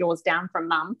always 2 doors down from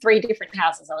mum, 3 different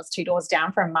houses. I was 2 doors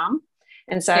down from mum.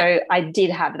 And so I did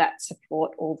have that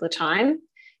support all the time.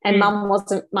 And my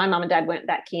mum and dad weren't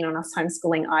that keen on us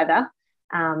homeschooling either.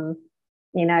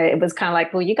 It was kind of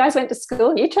like, well, you guys went to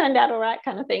school and you turned out all right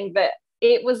kind of thing. But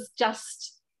it was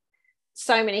just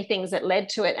so many things that led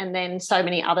to it. And then so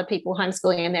many other people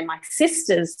homeschooling. And then my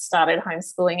sisters started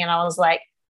homeschooling and I was like,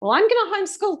 well, I'm going to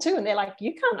homeschool too. And they're like,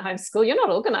 you can't homeschool. You're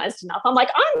not organised enough. I'm like,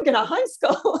 I'm going to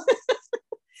homeschool.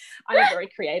 I'm a very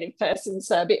creative person,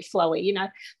 so a bit flowy.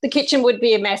 The kitchen would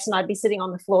be a mess and I'd be sitting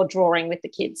on the floor drawing with the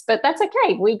kids, but that's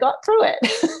okay. We got through it.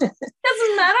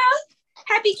 Doesn't matter.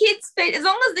 Happy kids fed. As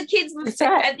long as the kids were fed.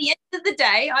 Right. At the end of the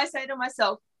day, I say to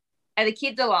myself, are the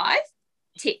kids alive?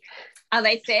 Tick. Are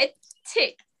they fed?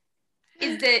 Tick.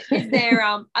 Are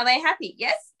they happy?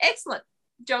 Yes. Excellent.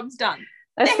 Job's done.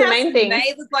 That's the main thing.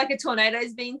 May look like a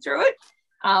tornado's been through it.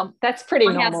 That's pretty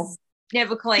normal.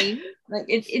 Never clean. Like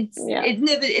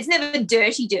it's never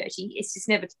dirty. It's just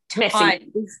never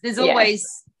messy. There's always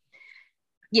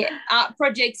art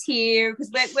projects here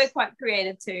because we're quite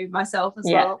creative too, myself as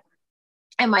well,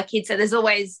 and my kids. So there's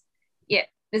always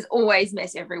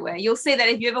mess everywhere. You'll see that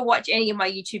if you ever watch any of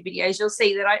my YouTube videos, you'll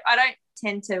see that I don't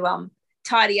tend to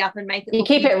tidy up and make it. You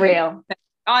keep it real.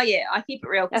 Oh yeah, I keep it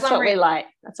real. That's what we like.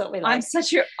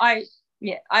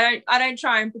 I don't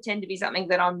try and pretend to be something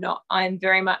that I'm not. I'm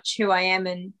very much who I am.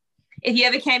 And if you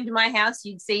ever came to my house,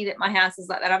 you'd see that my house is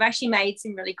like that. I've actually made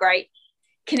some really great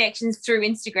connections through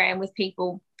Instagram with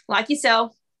people like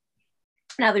yourself,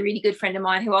 another really good friend of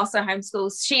mine who also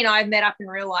homeschools. She and I have met up in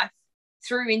real life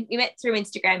we met through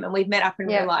Instagram and we've met up in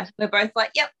real life. We're both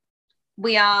like, yep,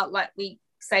 we are like we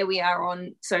say we are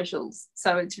on socials.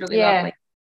 So it's really lovely.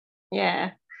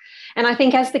 Yeah. And I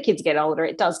think as the kids get older,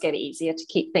 it does get easier to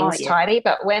keep things tidy.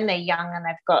 But when they're young and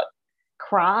they've got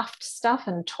craft stuff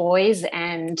and toys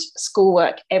and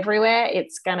schoolwork everywhere,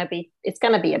 it's gonna be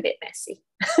a bit messy.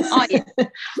 Oh yeah.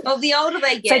 Well, the older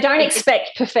they get, so don't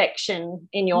expect perfection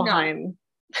in your home.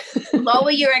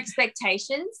 Lower your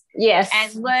expectations. Yes.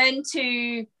 And learn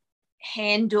to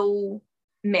handle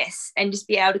mess and just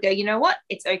be able to go, you know what,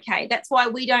 it's okay. That's why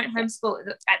we don't homeschool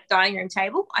at dining room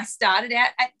table. I started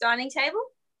out at dining table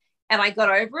and I got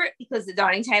over it because the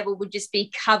dining table would just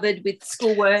be covered with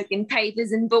schoolwork and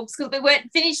papers and books because we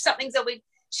weren't finished something, so we'd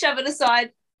shove it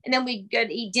aside and then we'd go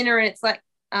to eat dinner and it's like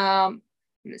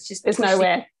it's just there's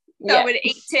nowhere. Go to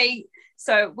eat tea.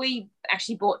 So we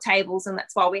actually bought tables, and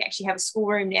that's why we actually have a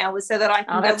schoolroom now, was so that I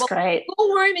can go, that's great.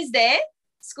 Schoolroom is there,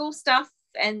 school stuff,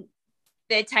 and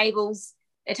their tables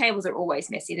are always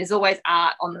messy. There's always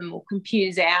art on them or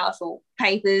computers out or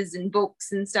papers and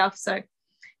books and stuff. So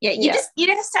you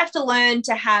just have to learn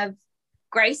to have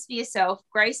grace for yourself,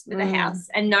 grace for the house,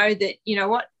 and know that, you know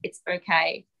what, it's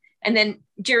okay. And then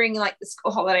during like the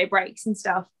school holiday breaks and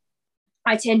stuff,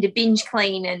 I tend to binge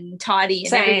clean and tidy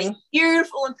and everything's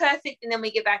beautiful and perfect, and then we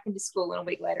get back into school and a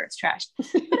week later it's trashed. But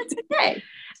it's okay.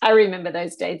 I remember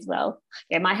those days well.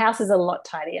 Yeah, my house is a lot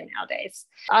tidier nowadays.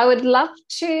 I would love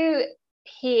to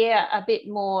hear a bit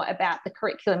more about the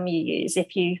curriculum you use,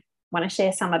 if you want to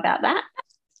share some about that.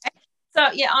 So,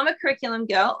 yeah, I'm a curriculum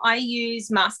girl. I use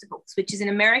Masterbooks, which is an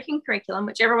American curriculum,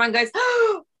 which everyone goes,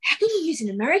 oh, how can you use an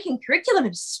American curriculum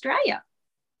in Australia?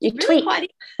 You tweak.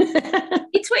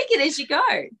 You tweak it as you go.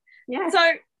 Yeah.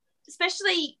 So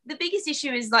especially the biggest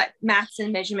issue is like maths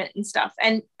and measurement and stuff.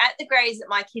 And at the grades that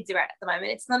my kids are at the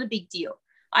moment, it's not a big deal.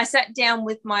 I sat down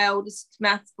with my oldest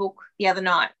maths book the other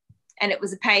night, and it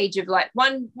was a page of like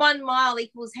one mile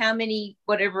equals how many,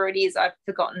 whatever it is. I've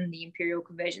forgotten the imperial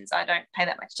conversions. I don't pay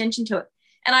that much attention to it.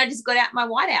 And I just got out my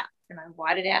whiteout and I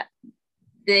whited out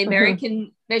the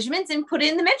American measurements and put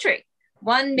in the metric.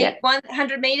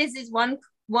 100 meters is one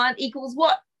equals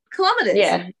what? Kilometers.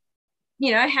 Yeah. And,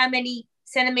 you know, how many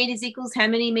centimeters equals how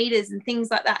many meters and things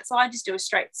like that. So I just do a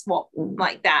straight swap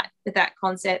like that with that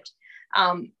concept.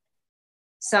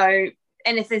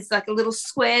 And if there's like a little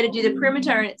square to do the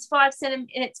perimeter and it's 5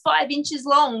 inches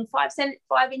long, 5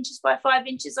 inches by 5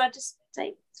 inches, I just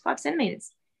say it's 5 centimeters.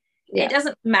 Yeah. It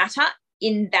doesn't matter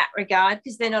in that regard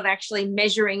because they're not actually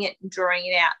measuring it and drawing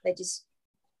it out. They're just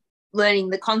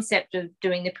learning the concept of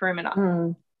doing the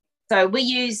perimeter. So we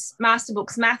use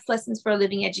Masterbooks math lessons for a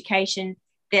living education.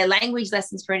 They're language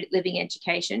lessons for a living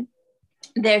education.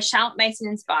 They're Charlotte Mason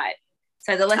inspired.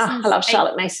 So the lessons. I love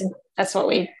Charlotte Mason. That's what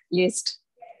we used.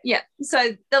 Yeah.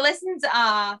 So the lessons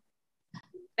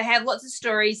they have lots of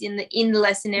stories in the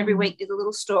lesson. Every week there's a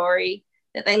little story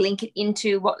that they link it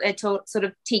into what they're sort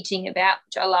of teaching about,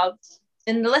 which I love.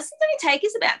 And the lessons only take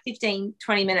us about 15,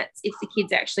 20 minutes if the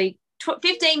kids actually,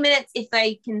 15 minutes if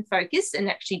they can focus and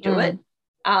actually do it.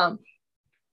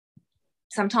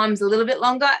 Sometimes a little bit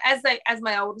longer as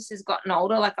my oldest has gotten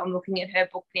older. Like I'm looking at her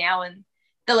book now, and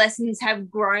the lessons have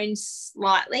grown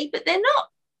slightly, but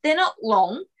they're not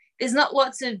long. There's not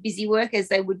lots of busy work as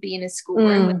they would be in a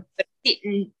schoolroom where they sit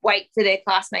and wait for their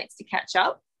classmates to catch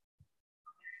up.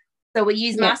 So we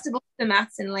use Masterbooks for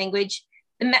maths and language.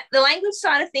 The language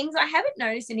side of things, I haven't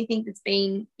noticed anything that's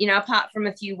been, you know, apart from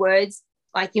a few words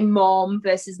like your mom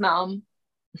versus mum.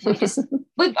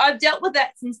 I've dealt with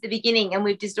that since the beginning, and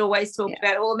we've just always talked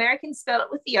about, well, Americans spell it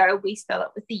with the O, we spell it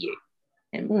with the U.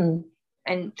 And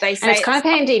they say, and it's kind of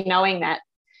handy knowing that,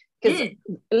 because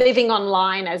living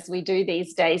online as we do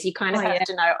these days, you kind of have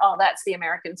to know, oh, that's the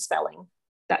American spelling,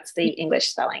 that's the English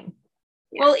spelling.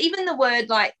 Well, even the word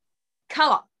like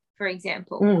colour, for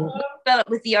example, spell it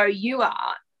with the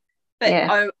O-U-R, but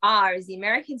O-R is the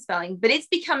American spelling, but it's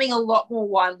becoming a lot more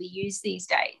widely used these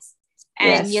days.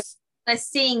 And they're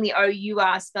seeing the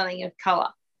O-U-R spelling of colour.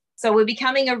 So we're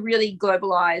becoming a really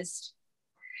globalised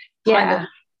kind of,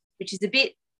 which is a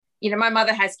bit, you know, my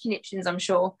mother has conniptions, I'm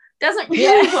sure. Doesn't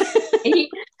really want me.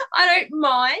 I don't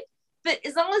mind. But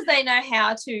as long as they know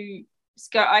how to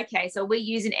go, okay, so we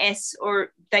use an S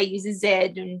or they use a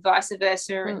Z and vice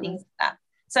versa and things like that.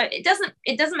 So it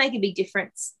doesn't make a big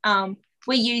difference.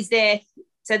 We use their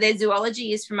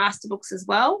zoology is from Masterbooks as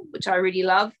well, which I really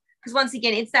love. Because once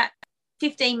again, it's that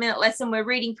 15-minute lesson. We're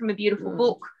reading from a beautiful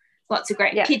book, lots of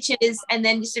great pictures, and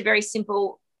then just a very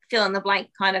simple fill-in-the-blank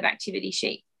kind of activity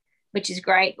sheet, which is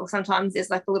great. Or sometimes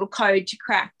there's like a little code to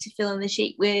crack to fill in the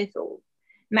sheet with, or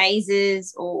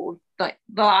mazes, or like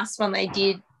the last one they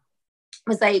did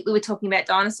was we were talking about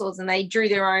dinosaurs, and they drew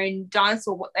their own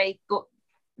dinosaur, what they thought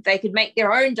they could make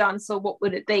their own dinosaur, what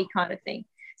would it be, kind of thing.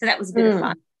 So that was a bit of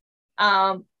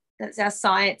fun. That's our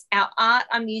science. Our art,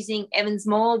 I'm using Evans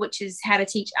Moore, which is how to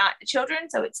teach art to children.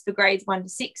 So it's for grades 1 to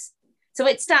 6. So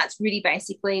it starts really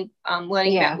basically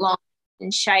learning about line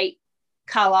and shape,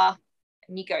 colour,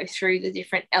 and you go through the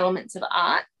different elements of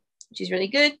art, which is really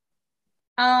good.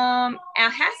 Our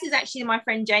house is actually my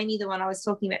friend Jamie, the one I was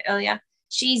talking about earlier.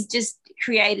 She's just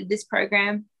created this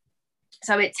program.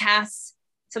 So it's house.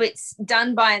 So it's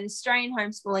done by an Australian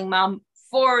homeschooling mum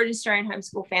for an Australian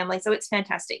homeschool family. So it's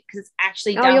fantastic because it's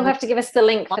actually done. You'll have to give us the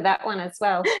link for that one as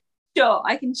well. Sure,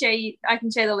 I can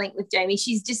share the link with Jamie.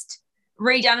 She's just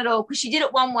redone it all because she did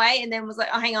it one way and then was like,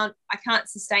 oh, hang on, I can't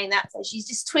sustain that. So she's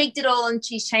just tweaked it all and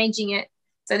she's changing it.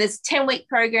 So there's a 10-week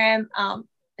program,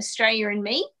 Australia and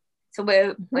Me. So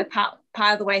we're part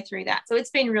of the way through that. So it's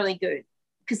been really good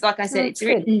because, like I said, it's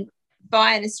written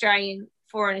by an Australian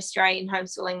for an Australian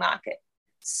homeschooling market.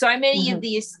 So many of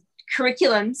the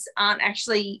curriculums aren't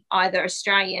actually either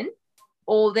Australian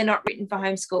or they're not written for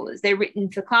homeschoolers. They're written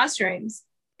for classrooms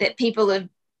that people have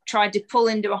tried to pull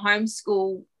into a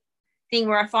homeschool thing,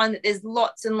 where I find that there's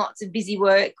lots and lots of busy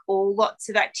work or lots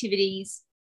of activities,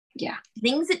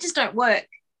 things that just don't work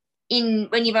in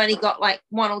when you've only got like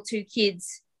 1 or 2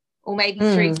 kids or maybe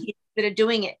 3 kids that are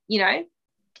doing it. You know,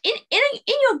 in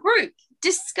your group,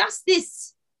 discuss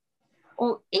this,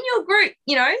 or in your group,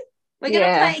 you know, we're going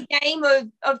to play a game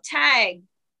of tag.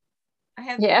 I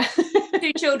have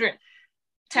 2 children.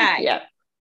 Tag.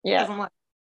 Doesn't work.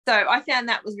 So I found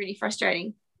that was really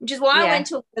frustrating, which is why I went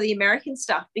to the American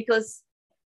stuff, because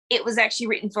it was actually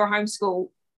written for a homeschool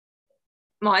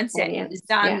mindset. It was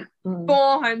done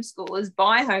for homeschoolers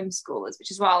by homeschoolers, which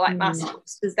is why I like master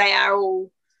books, because they are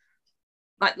all,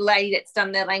 like the lady that's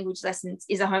done their language lessons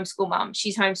is a homeschool mum.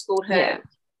 She's homeschooled her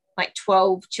like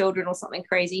 12 children or something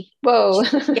crazy. Whoa.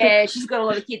 She's got a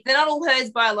lot of kids. They're not all hers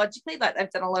biologically, like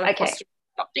they've done a lot of fostering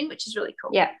and adopting, which is really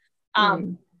cool.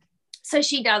 So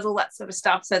she does all that sort of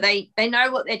stuff. So they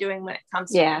know what they're doing when it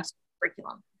comes to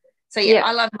curriculum. So,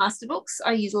 I love master books.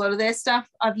 I use a lot of their stuff.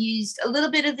 I've used a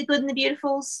little bit of The Good and the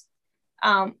Beautifuls,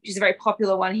 which is a very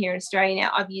popular one here in Australia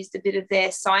now. I've used a bit of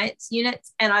their science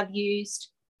units, and I've used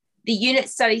the unit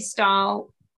study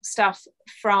style stuff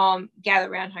from Gather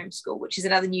Round Homeschool, which is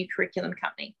another new curriculum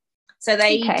company. So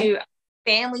they do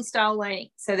family style learning.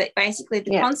 So that basically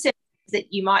the concepts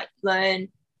that you might learn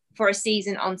for a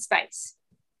season on space,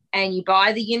 and you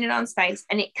buy the unit on space,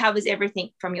 and it covers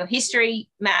everything from your history,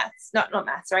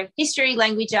 history,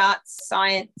 language arts,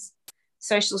 science,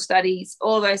 social studies,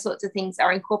 all those sorts of things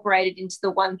are incorporated into the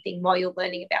one thing while you're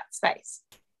learning about space.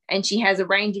 And she has a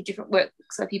range of different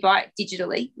workbooks. So if you buy it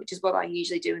digitally, which is what I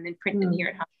usually do, and then print them here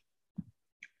at home.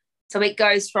 So it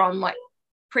goes from like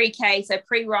pre-K, so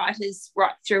pre-writers,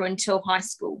 right through until high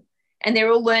school. And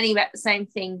they're all learning about the same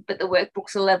thing, but the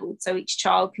workbooks are leveled so each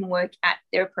child can work at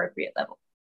their appropriate level.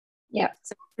 So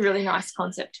it's a really nice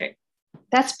concept too.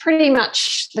 That's pretty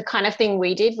much the kind of thing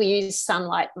we did. We used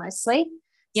Sunlight mostly.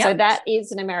 So that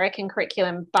is an American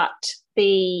curriculum, but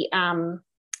the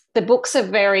books are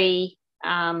very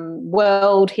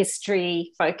world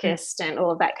history focused and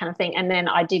all of that kind of thing. And then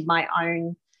I did my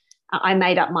own, I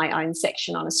made up my own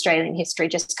section on Australian history,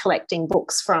 just collecting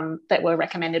books that were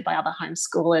recommended by other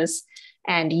homeschoolers,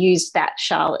 and used that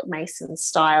Charlotte Mason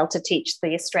style to teach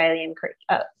the Australian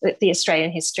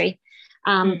history.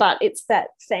 But it's that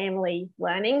family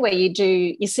learning where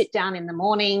you sit down in the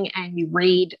morning and you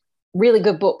read really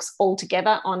good books all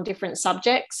together on different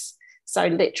subjects. So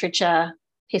literature,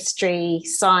 history,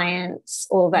 science,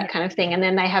 all that kind of thing. And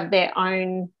then they have their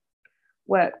own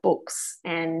workbooks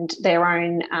and their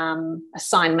own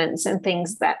assignments and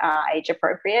things that are age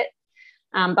appropriate.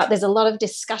 But there's a lot of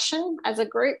discussion as a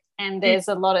group, and there's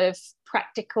a lot of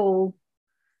practical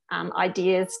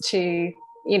ideas to,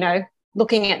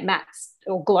 looking at maps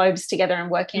or globes together and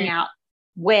working out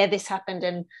where this happened,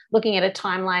 and looking at a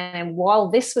timeline, and while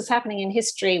this was happening in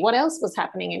history, what else was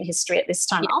happening in history at this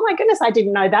time? Oh my goodness, I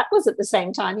didn't know that was at the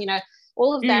same time.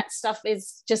 All of that stuff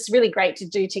is just really great to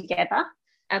do together.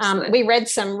 We read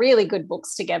some really good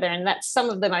books together, and that's some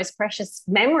of the most precious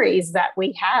memories that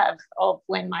we have of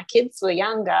when my kids were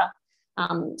younger,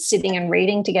 sitting and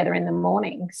reading together in the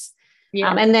mornings.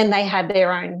 And then they had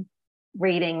their own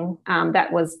reading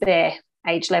that was their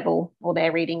age level or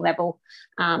their reading level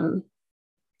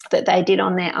that they did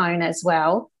on their own as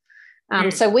well.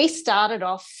 So we started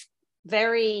off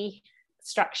very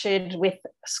structured with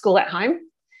school at home,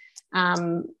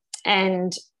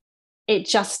 and it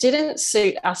just didn't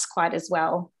suit us quite as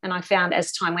well. And I found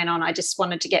as time went on, I just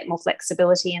wanted to get more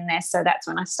flexibility in there. So that's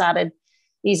when I started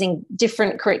using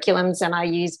different curriculums, and I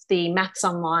used the Maths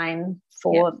Online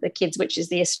for the kids, which is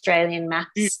the Australian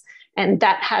maths. And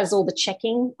that has all the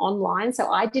checking online.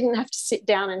 So I didn't have to sit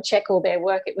down and check all their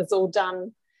work. It was all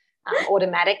done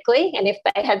automatically. And if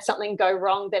they had something go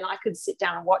wrong, then I could sit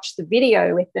down and watch the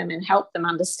video with them and help them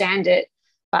understand it.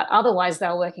 But otherwise, they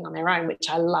were working on their own, which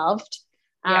I loved.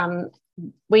 Yeah.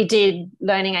 We did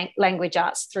learning language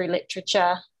arts through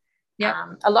literature.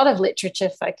 Yeah. A lot of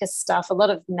literature-focused stuff, a lot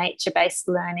of nature-based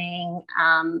learning.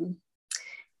 And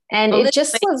it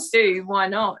just was... Why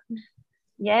not?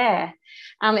 Yeah.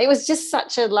 It was just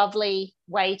such a lovely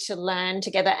way to learn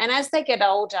together. And as they get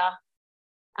older,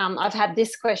 I've had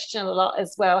this question a lot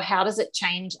as well. How does it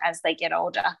change as they get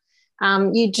older?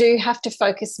 You do have to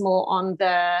focus more on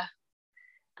the...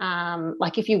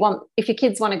 like if your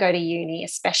kids want to go to uni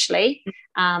especially,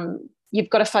 you've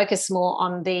got to focus more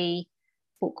on the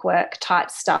bookwork type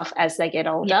stuff as they get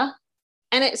older. Yeah.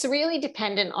 And it's really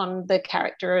dependent on the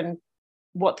character and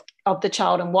what of the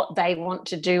child and what they want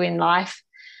to do in life,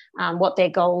 what their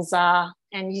goals are.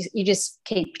 And you just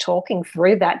keep talking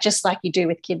through that, just like you do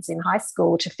with kids in high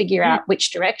school, to figure out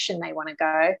which direction they want to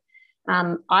go.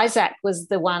 Isaac was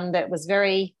the one that was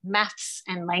very maths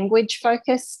and language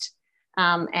focused,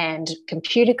 and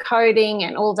computer coding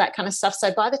and all that kind of stuff.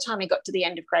 So by the time he got to the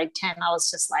end of grade 10, I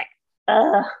was just like,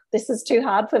 this is too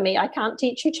hard for me. I can't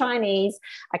teach you Chinese.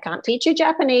 I can't teach you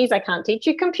Japanese. I can't teach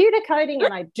you computer coding,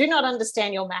 and I do not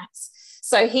understand your maths.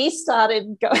 So he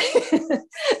started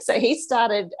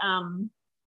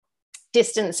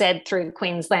distance ed through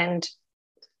Queensland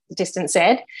Distance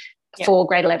Ed for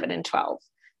grade 11 and 12,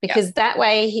 because that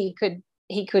way he could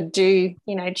do,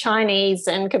 Chinese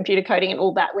and computer coding and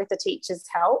all that with the teacher's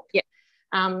help.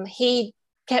 He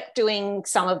kept doing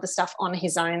some of the stuff on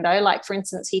his own though. Like, for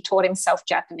instance, he taught himself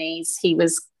Japanese. He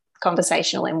was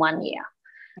conversational in 1 year.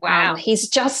 Wow. He's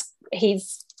got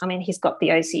the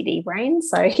OCD brain,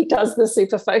 so he does the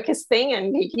super focus thing,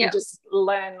 and he can just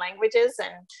learn languages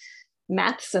and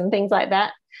maths and things like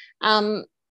that. And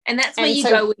that's where you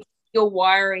go with your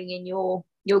wiring and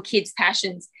your kids'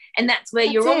 passions. And that's where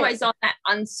you're almost on that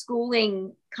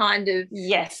unschooling kind of.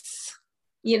 Yes.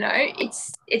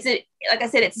 It's like I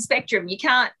said, it's a spectrum. You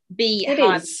can't be hard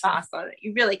and fast on it.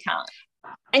 You really can't.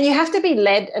 And you have to be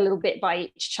led a little bit by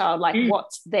each child, like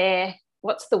what's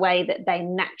the way that they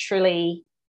naturally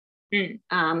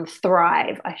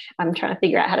thrive. I'm trying to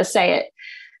figure out how to say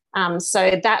it.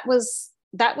 So that was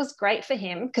great for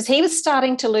him, because he was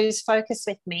starting to lose focus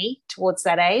with me towards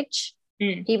that age.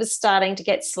 He was starting to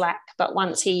get slack, but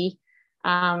once he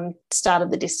started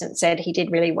the distance ed, he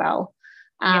did really well.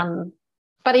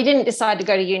 But he didn't decide to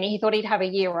go to uni. He thought he'd have a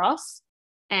year off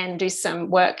and do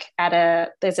some work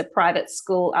there's a private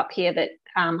school up here that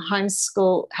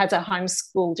has a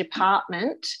homeschool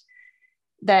department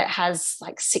that has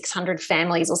like 600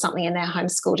 families or something in their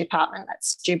homeschool department.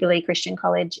 That's Jubilee Christian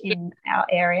College in our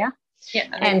area. Yeah,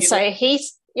 and so he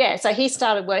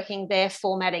started working there,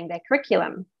 formatting their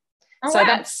curriculum. Oh, so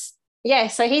wow.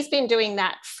 So he's been doing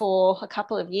that for a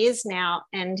couple of years now,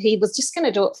 and he was just going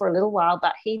to do it for a little while,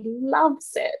 but he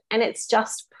loves it and it's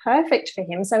just perfect for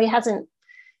him. So he hasn't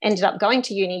ended up going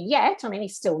to uni yet. I mean, he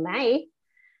still may,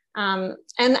 and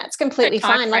that's completely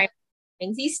fine. Like,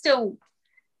 he's still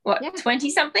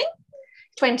 20 something?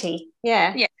 20,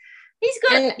 yeah. Yeah, he's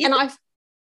good.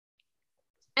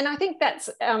 And I think that's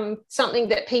something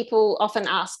that people often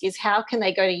ask is, how can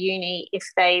they go to uni if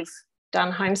they've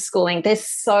done homeschooling? There's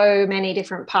so many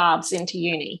different paths into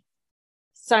uni,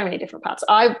 so many different paths.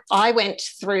 I went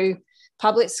through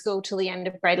public school till the end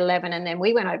of grade 11, and then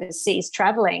we went overseas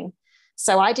traveling.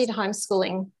 So I did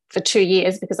homeschooling for 2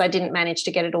 years because I didn't manage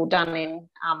to get it all done in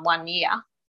 1 year.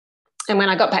 And when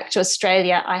I got back to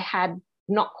Australia, I had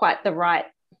not quite the right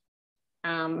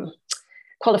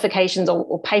qualifications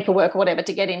or paperwork or whatever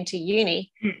to get into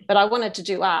uni, but I wanted to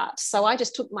do art. So I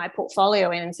just took my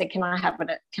portfolio in and said, can I have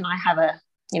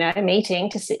a meeting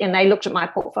to sit? And they looked at my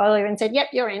portfolio and said, yep,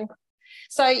 you're in.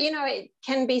 So, it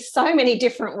can be so many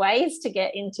different ways to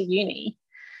get into uni.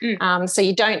 So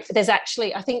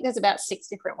I think there's about 6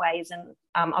 different ways, and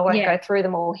I won't go through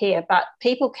them all here, but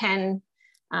people can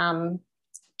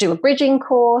do a bridging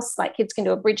course, like kids can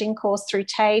do a bridging course through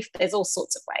TAFE. There's all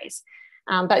sorts of ways.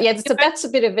 So that's a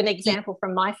bit of an example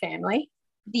from my family.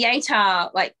 The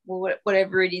ATAR,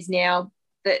 whatever it is now,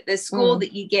 the score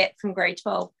that you get from grade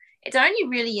 12, it's only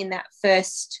really in that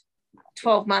first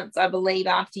 12 months, I believe,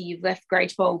 after you've left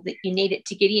grade 12 that you need it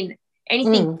to get in.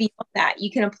 Anything beyond that,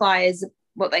 you can apply as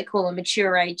what they call a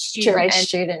mature age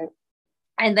student.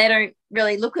 And they don't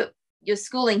really look at your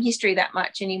schooling history that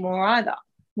much anymore either.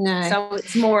 No. So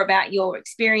it's more about your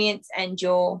experience and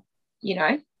your,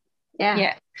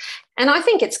 Yeah. And I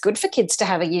think it's good for kids to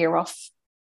have a year off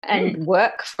and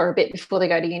work for a bit before they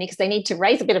go to uni, because they need to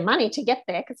raise a bit of money to get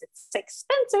there, because it's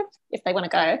expensive if they want to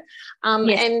go.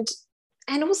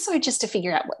 and also just to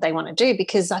figure out what they want to do,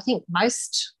 because I think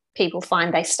most people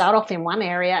find they start off in one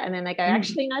area and then they go,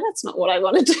 actually, no, that's not what I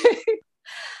want to do.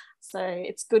 So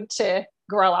it's good to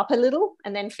grow up a little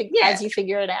and then as you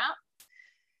figure it out.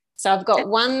 So I've got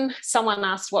someone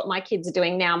asked what my kids are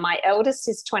doing now. My eldest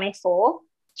is 24.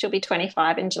 She'll be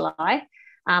 25 in July.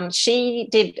 She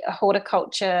did a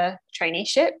horticulture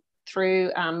traineeship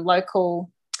through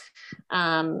local,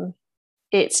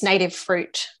 it's native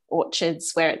fruit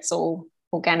orchards where it's all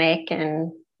organic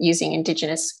and using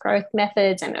Indigenous growth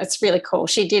methods, and it's really cool.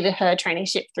 She did her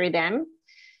traineeship through them.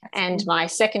 And my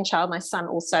second child, my son,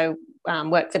 also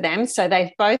worked for them. So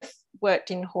they've both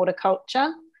worked in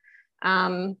horticulture.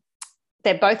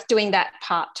 They're both doing that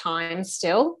part-time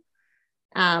still.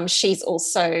 She's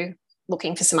also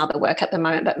looking for some other work at the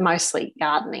moment, but mostly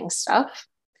gardening stuff.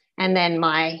 And then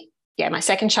my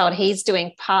second child, he's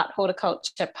doing part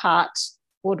horticulture, part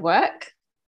woodwork,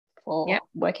 for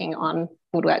working on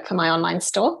woodwork for my online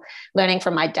store, learning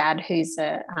from my dad, who's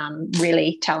a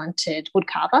really talented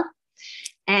woodcarver.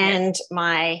 And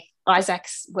my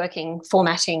Isaac's working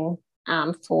formatting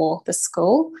for the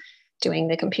school, doing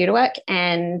the computer work.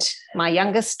 And my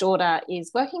youngest daughter is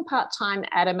working part-time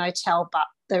at a motel, but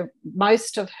the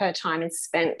most of her time is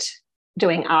spent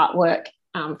doing artwork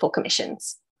for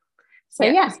commissions. So,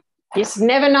 you just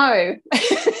never know.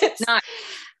 No.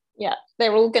 Yeah,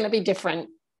 they're all going to be different.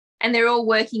 And they're all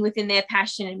working within their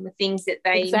passion and the things that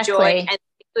they enjoy and they're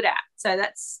good at. So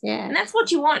that's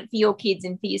what you want for your kids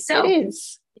and for yourself. It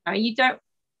is. You don't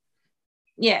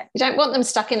want them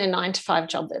stuck in a 9-to-5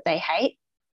 job that they hate.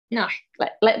 No.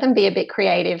 Let them be a bit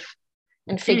creative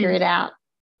and figure it out.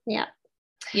 Yeah.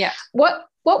 Yeah. What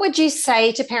would you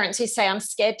say to parents who say, I'm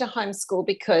scared to homeschool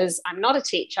because I'm not a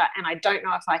teacher and I don't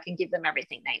know if I can give them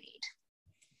everything they need?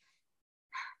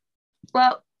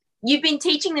 Well, you've been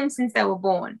teaching them since they were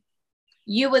born.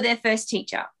 You were their first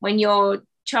teacher. When your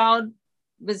child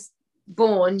was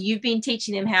born, you've been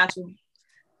teaching them how to,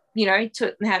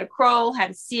 taught them how to crawl, how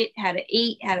to sit, how to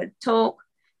eat, how to talk.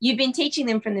 You've been teaching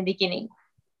them from the beginning.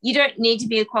 You don't need to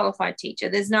be a qualified teacher.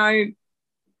 There's no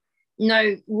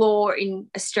law in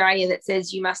Australia that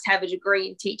says you must have a degree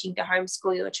in teaching to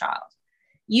homeschool your child.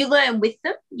 You learn with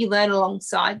them. You learn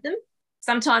alongside them.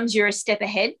 Sometimes you're a step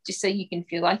ahead just so you can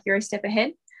feel like you're a step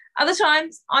ahead. Other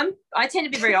times I tend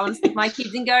to be very honest with my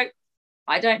kids and go,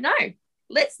 I don't know.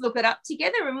 Let's look it up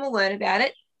together and we'll learn about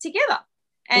it together.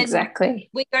 And exactly.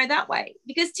 We go that way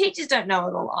because teachers don't know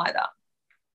it all either.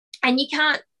 And you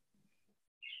can't.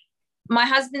 My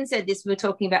husband said this, we were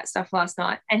talking about stuff last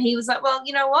night, and he was like, well,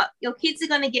 you know what? Your kids are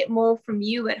going to get more from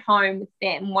you at home with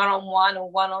them, 1-on-1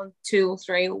 or 1-on-2 or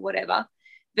 3 or whatever,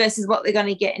 versus what they're going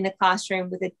to get in a classroom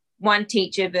with one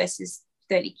teacher versus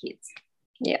 30 kids.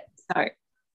 Yeah. So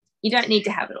you don't need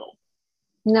to have it all.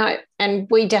 No, and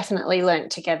we definitely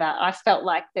learned together. I felt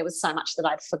like there was so much that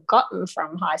I'd forgotten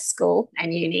from high school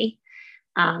and uni,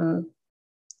 and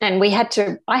I had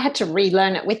to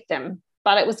relearn it with them.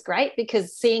 But it was great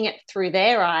because seeing it through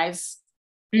their eyes,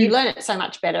 you learn it so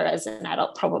much better as an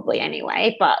adult probably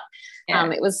anyway, but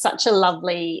it was such a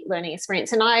lovely learning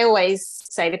experience. And I always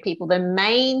say to people, the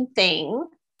main thing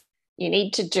you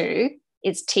need to do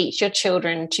is teach your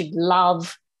children to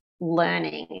love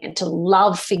learning and to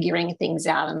love figuring things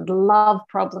out and love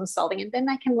problem solving, and then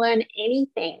they can learn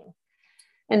anything.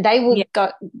 And they will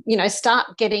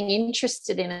start getting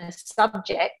interested in a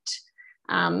subject.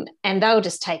 And they'll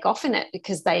just take off in it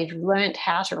because they've learned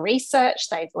how to research,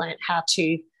 they've learned how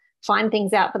to find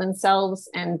things out for themselves,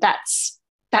 and that's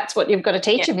what you've got to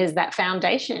teach them, is that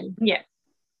foundation. Yeah,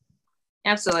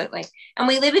 absolutely. And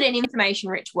we live in an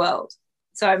information-rich world.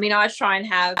 So, I mean,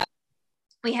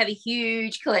 we have a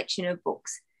huge collection of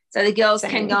books. So the girls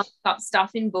can go up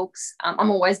stuff in books.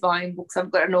 I'm always buying books.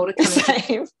 I've got an order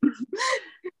coming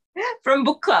from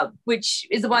Book Club, which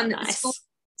is the one that the school.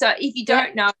 So if you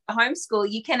don't know a homeschool,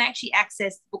 you can actually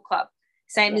access the book club,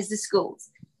 same as the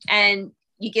schools. And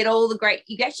you get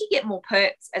you actually get more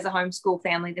perks as a homeschool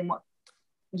family than what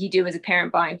you do as a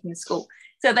parent buying from the school.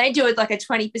 So they do it like a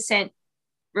 20%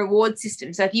 reward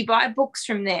system. So if you buy books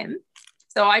from them,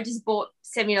 so I just bought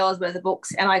 $70 worth of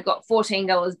books and I got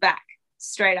 $14 back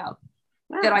straight up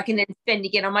that I can then spend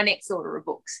again on my next order of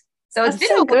books. So it's been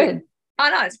so good. I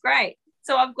know, it's great.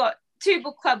 So I've got 2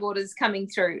 book club orders coming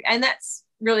through, and that's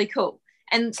really cool.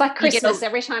 And it's like Christmas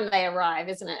every time they arrive,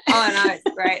 isn't it? Oh, no,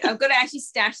 it's great. I've got to actually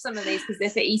stash some of these because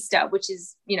they're for Easter, which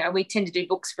is, we tend to do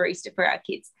books for Easter for our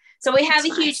kids. So we have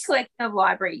a huge collection of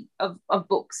library of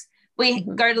books. We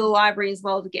go to the library as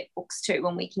well to get books too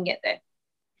when we can get there.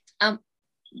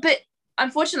 But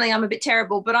unfortunately, I'm a bit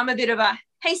terrible, but I'm a bit of a,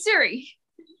 hey, Siri,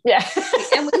 Yeah.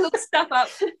 And we look stuff up,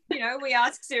 you know, we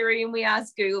ask Siri and we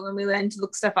ask Google, and we learn to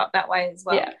look stuff up that way as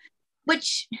well. Yeah.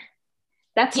 Which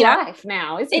that's life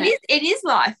now, isn't it? It is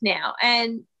life now.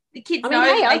 And the kids know.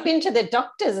 Hey, I've been to the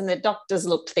doctors and the doctors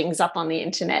looked things up on the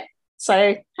internet.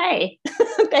 So, hey,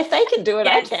 if they can do it,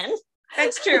 yes, I can.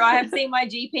 That's true. I have seen my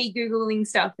GP Googling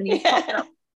stuff and he's popped up.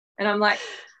 And I'm like,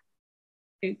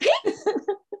 okay.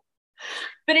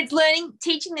 But it's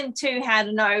teaching them too how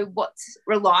to know what's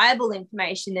reliable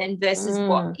information then versus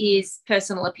what is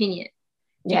personal opinion.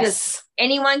 Because yes,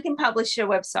 anyone can publish a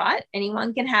website,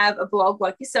 anyone can have a blog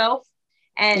like yourself,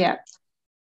 and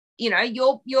you know,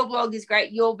 your blog is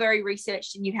great, you're very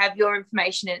researched and you have your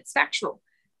information and it's factual.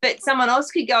 But someone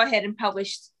else could go ahead and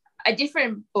publish a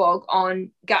different blog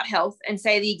on gut health and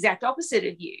say the exact opposite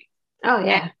of you. Oh,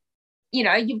 yeah. And, you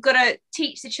know, you've got to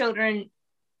teach the children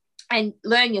and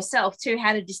learn yourself too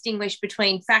how to distinguish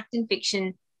between fact and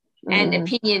fiction and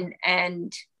opinion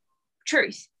and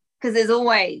truth, because there's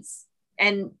always,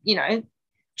 and, you know,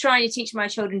 trying to teach my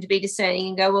children to be discerning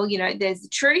and go, well, you know, there's the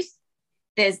truth,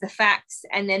 there's the facts,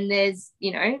 and then there's,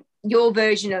 you know, your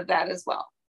version of that as well,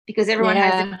 because everyone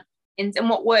has and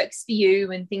what works for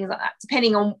you and things like that,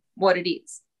 depending on what it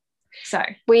is. So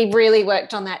we really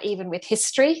worked on that even with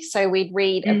history. So we'd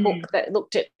read a book that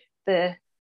looked at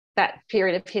that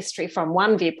period of history from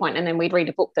one viewpoint, and then we'd read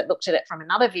a book that looked at it from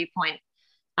another viewpoint.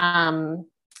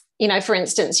 You know, for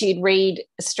instance, you'd read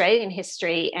Australian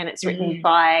history and it's written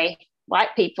by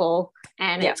white people,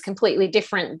 and it's completely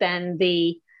different than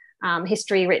the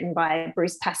history written by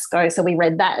Bruce Pascoe. So we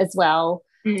read that as well.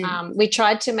 We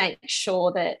tried to make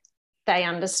sure that they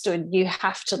understood you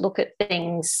have to look at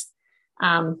things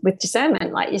with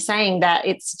discernment, like you're saying, that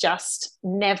it's just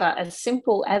never as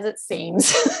simple as it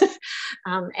seems,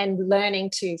 and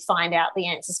learning to find out the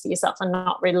answers for yourself and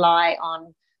not rely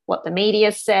on what the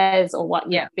media says or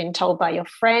what you've been told by your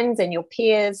friends and your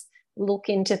peers. Look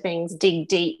into things, dig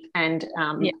deep, and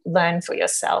learn for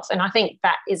yourself. And I think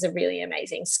that is a really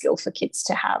amazing skill for kids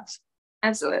to have.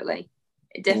 Absolutely.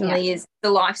 It definitely is the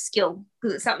life skill,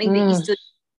 because it's something that you still,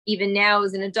 even now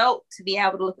as an adult, to be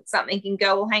able to look at something and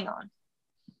go, well, hang on,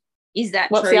 is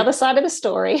that what's true? The other side of the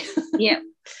story?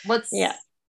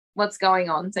 What's going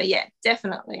on? So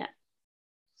definitely.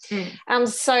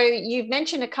 So you've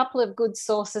mentioned a couple of good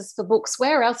sources for books.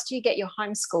 Where else do you get your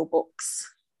homeschool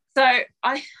books? So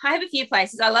I have a few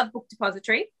places. I love Book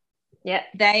Depository. Yeah,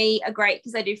 they are great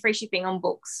because they do free shipping on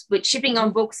books, which shipping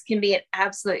on books can be an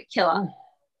absolute killer.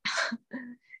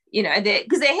 You know,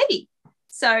 because they're heavy.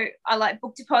 So I like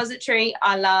Book Depository.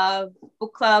 I love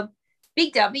Book Club.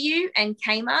 Big W and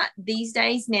Kmart these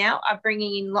days now are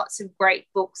bringing in lots of great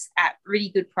books at really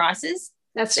good prices.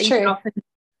 That's so true. You can often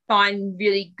find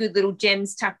really good little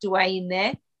gems tucked away in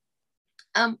there.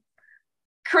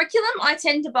 Curriculum I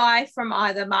tend to buy from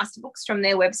either Masterbooks from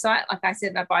their website. Like I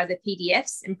said, I buy the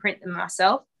PDFs and print them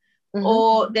myself.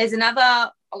 Or there's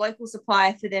a local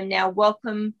supplier for them now,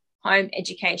 Welcome Home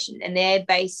Education, and they're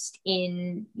based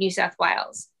in New South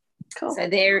Wales. Cool. So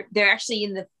they're actually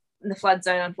in the flood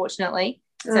zone, unfortunately.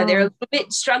 So they're a little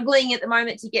bit struggling at the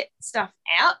moment to get stuff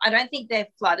out. I don't think they're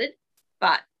flooded,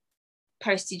 but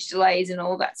postage delays and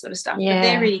all that sort of stuff. Yeah. But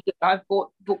they're really good. I've bought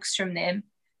books from them,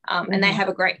 and they have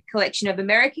a great collection of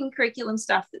American curriculum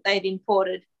stuff that they've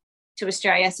imported to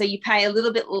Australia. So you pay a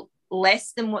little bit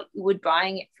less than what you would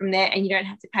buying it from there, and you don't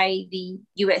have to pay the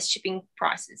US shipping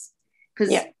prices,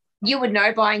 because you would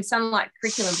know buying some like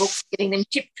curriculum books, getting them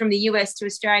shipped from the US to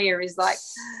Australia is like,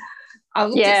 I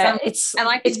looked at some,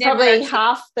 it's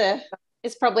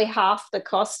probably half the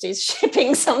cost is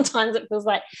shipping. Sometimes it feels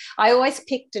like I always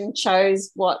picked and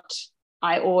chose what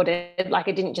I ordered. Like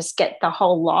I didn't just get the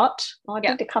whole lot. I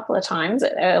did a couple of times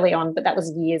early on, but that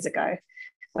was years ago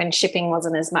when shipping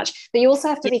wasn't as much. But you also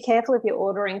have to be careful if you're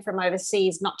ordering from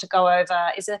overseas not to go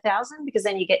over, is it 1,000? Because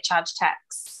then you get charged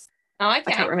tax. Oh, okay.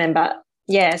 I can't remember.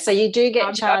 Yeah, so you do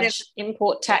get charged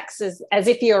import taxes as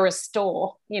if you're a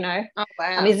store, you know,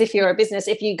 as if you're a business,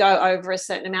 if you go over a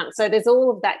certain amount. So there's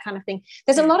all of that kind of thing.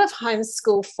 There's a lot of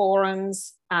homeschool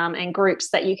forums and groups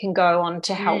that you can go on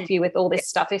to help you with all this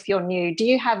stuff if you're new. Do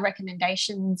you have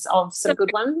recommendations of some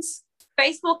good ones?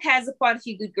 Facebook has quite a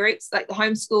few good groups, like the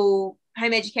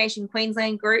Home Education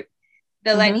Queensland group.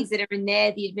 The ladies that are in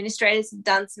there, the administrators, have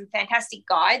done some fantastic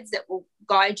guides that will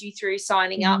guide you through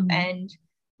signing up and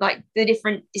like the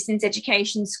different distance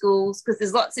education schools, because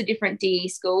there's lots of different DE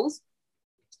schools.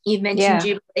 You've mentioned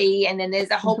Jubilee, and then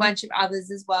there's a whole bunch of others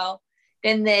as well.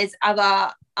 Then there's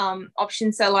other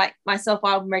options. So like myself,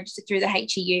 I'm registered through the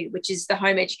HEU, which is the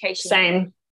Home Education.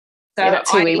 Same. So that's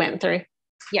who we went through.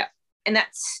 Yeah. And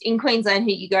that's in Queensland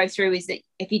who you go through, is that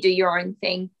if you do your own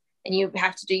thing, and you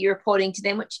have to do your reporting to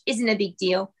them, which isn't a big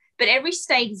deal. But every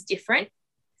state is different.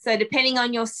 So depending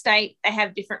on your state, they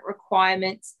have different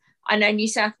requirements. I know New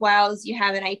South Wales, you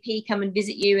have an AP come and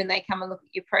visit you, and they come and look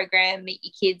at your program, meet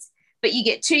your kids. But you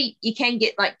can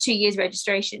get like 2 years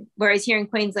registration. Whereas here in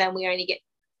Queensland, we only get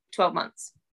 12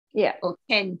 months. Yeah. Or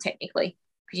 10 technically,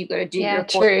 because you've got to do your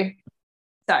reporting. True.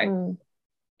 So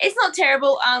it's not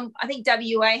terrible. I think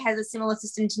WA has a similar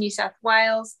system to New South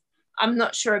Wales. I'm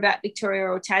not sure about Victoria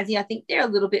or Tassie. I think they're a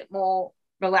little bit more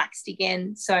relaxed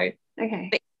again. So, okay.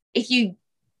 But if you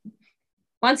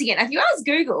ask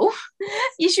Google,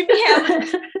 you should be able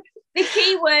to, the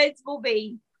keywords will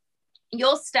be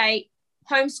your state,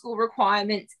 homeschool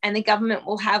requirements, and the government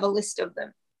will have a list of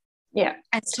them. Yeah.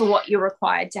 As to what you're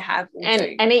required to have.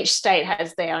 And each state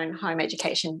has their own home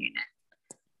education unit,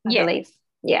 I believe.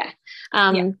 Yeah.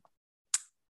 Forgot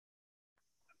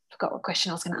what question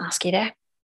I was going to ask you there.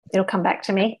 It'll come back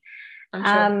to me. I'm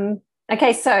sure.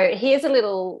 Okay, so here's a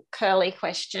little curly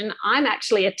question. I'm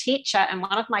actually a teacher, and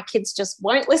one of my kids just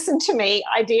won't listen to me.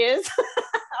 Ideas?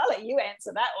 I'll let you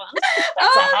answer that one.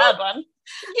 That's a hard one.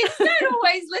 Kids don't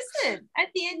always listen at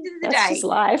the end of the day. That's just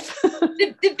life.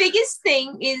 The biggest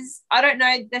thing is, I don't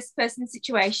know this person's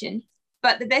situation,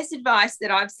 but the best advice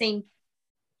that I've seen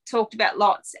talked about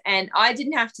lots, and I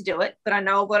didn't have to do it, but I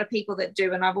know a lot of people that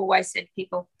do, and I've always said to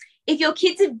people, if your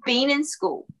kids have been in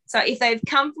school, so if they've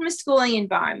come from a schooling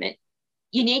environment,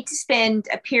 you need to spend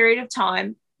a period of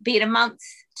time, be it a month,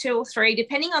 2 or 3,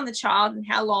 depending on the child and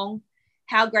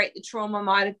how great the trauma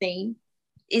might have been,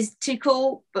 is to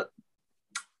call, but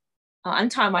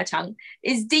untie my tongue,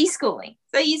 is deschooling.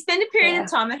 So you spend a period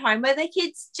of time at home where the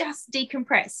kids just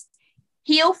decompress,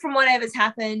 heal from whatever's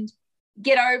happened,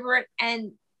 get over it,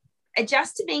 and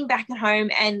adjust to being back at home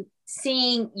and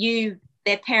seeing you,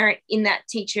 their parent, in that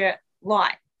teacher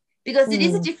light. Because it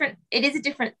is a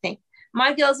different thing.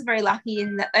 My girls are very lucky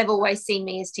in that they've always seen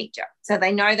me as teacher, so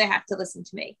they know they have to listen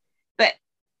to me. But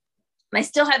they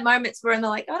still have moments where they're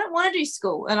like, I don't want to do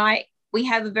school. And we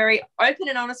have a very open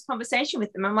and honest conversation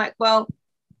with them. I'm like, well,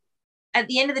 at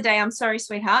the end of the day, I'm sorry,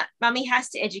 sweetheart, mummy has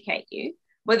to educate you,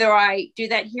 whether I do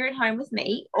that here at home with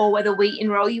me or whether we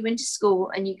enroll you into school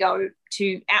and you go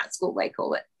to out school, they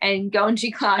call it, and go and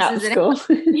do classes. Out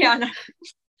school. Yeah, I know.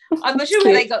 I'm not sure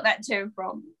where they got that term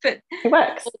from, but it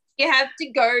works. You have to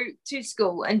go to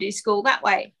school and do school that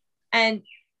way. And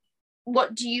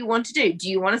what do you want to do? Do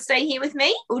you want to stay here with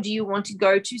me, or do you want to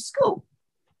go to school?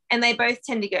 And they both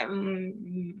tend to go,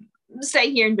 stay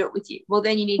here and do it with you. Well,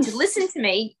 then you need to listen to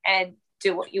me and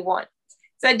do what you want.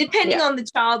 So depending on the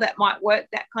child, that might work,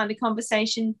 that kind of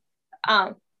conversation.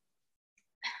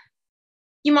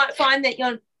 You might find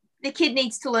that the kid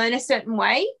needs to learn a certain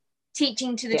way,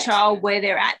 teaching to the child where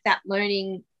they're at, that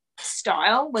learning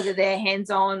style, whether they're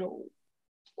hands-on or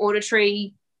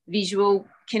auditory, visual,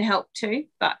 can help too.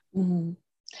 But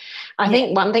I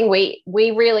think one thing we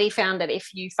really found that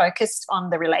if you focused on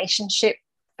the relationship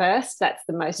first, that's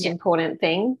the most important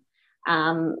thing.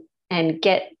 And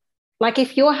like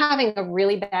if you're having a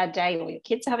really bad day, or your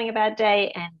kids are having a bad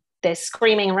day and they're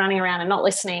screaming and running around and not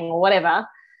listening or whatever,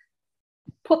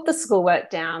 put the schoolwork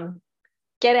down,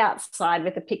 get outside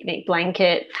with a picnic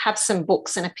blanket, have some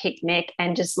books and a picnic,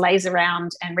 and just laze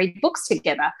around and read books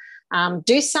together.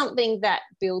 Do something that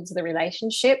builds the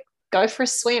relationship. Go for a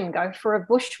swim, go for a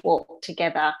bushwalk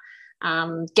together,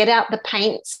 get out the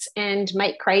paints and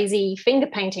make crazy finger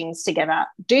paintings together.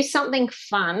 Do something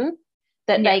fun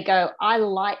that they go, I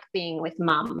like being with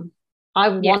mum. I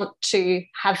want to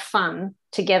have fun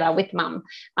together with mum.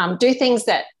 Do things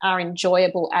that are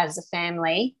enjoyable as a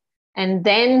family, and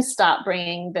then start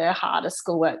bringing the harder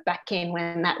schoolwork back in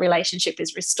when that relationship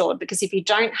is restored. Because if you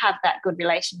don't have that good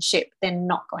relationship, they're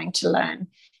not going to learn.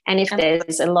 And if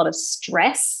there's a lot of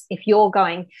stress, if you're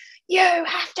going, you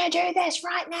have to do this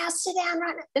right now, sit down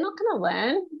right now, they're not going to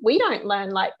learn. We don't learn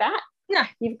like that. No.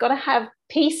 You've got to have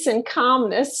peace and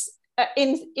calmness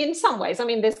in some ways. I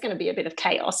mean, there's going to be a bit of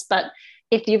chaos, but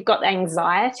if you've got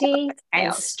anxiety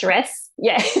and stress,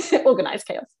 organized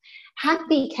chaos,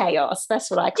 happy chaos, that's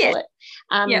what I call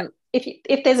it.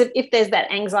 If there's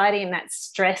that anxiety and that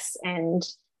stress and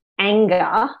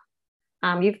anger,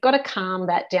 you've got to calm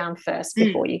that down first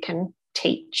before you can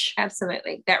teach.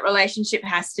 Absolutely. That relationship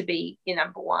has to be your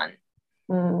number one.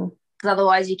 Because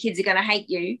otherwise your kids are going to hate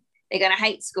you, they're going to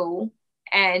hate school,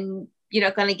 and you're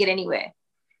not going to get anywhere.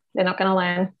 They're not going to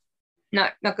learn. No,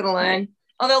 not going to learn.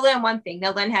 Oh, they'll learn one thing.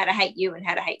 They'll learn how to hate you and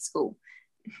how to hate school.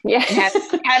 Yeah.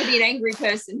 And how to be an angry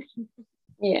person.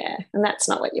 Yeah, and that's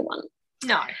not what you want.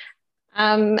 No.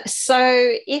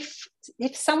 So if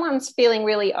someone's feeling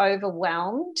really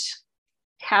overwhelmed,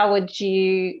 how would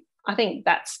you I think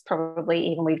that's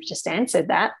probably, even we've just answered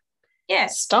that. Yeah.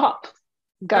 Stop.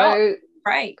 Go.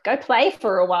 Right. Go play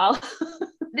for a while.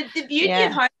 The beauty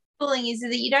of homeschooling is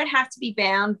that you don't have to be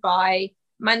bound by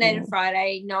Monday to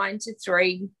Friday, 9 to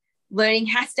 3. Learning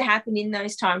has to happen in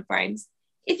those time frames.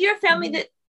 If you're a family that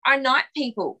are night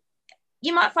people,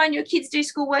 you might find your kids do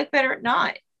schoolwork better at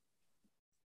night.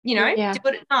 Do it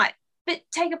at night. But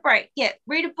take a break. Yeah,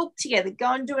 read a book together.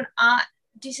 Go and do an art,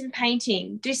 do some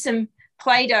painting, do some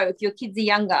Play-Doh if your kids are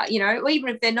younger, or even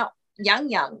if they're not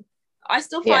young. I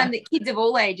still find that kids of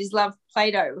all ages love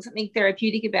Play-Doh or something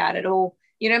therapeutic about it, or,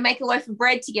 make a loaf of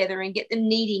bread together and get them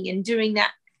kneading and doing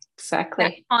that. Exactly.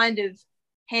 That kind of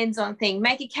hands-on thing.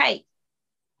 Make a cake.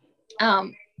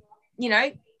 Go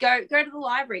to the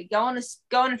library. Go on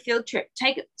a field trip.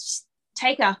 Take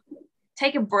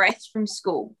a breath from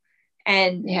school,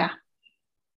 and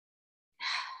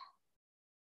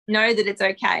know that it's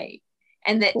okay,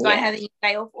 and that by having a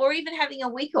day off or even having a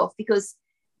week off, because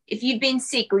if you've been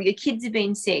sick or your kids have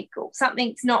been sick or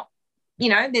something's not,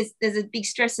 there's a big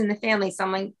stress in the family,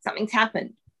 something's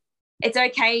happened, it's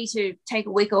okay to take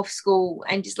a week off school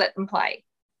and just let them play.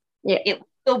 Yeah, it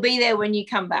will be there when you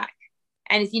come back.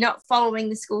 And if you're not following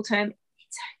the school term,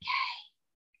 it's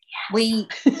okay.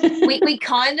 Yes. We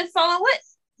kind of follow it,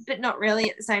 but not really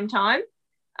at the same time.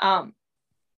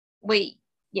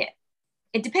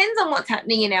 It depends on what's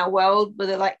happening in our world,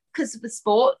 whether because with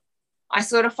sport, I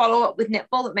sort of follow it with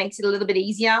netball. It makes it a little bit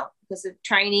easier because of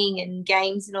training and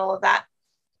games and all of that.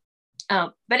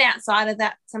 But outside of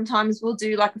that, sometimes we'll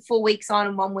do a 4 weeks on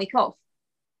and 1 week off.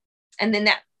 And then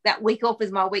that week off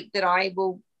is my week that I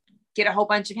will get a whole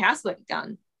bunch of housework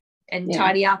done and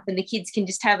tidy up, and the kids can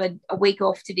just have a week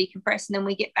off to decompress, and then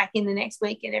we get back in the next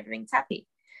week and everything's happy.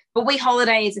 But we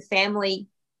holiday as a family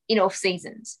in off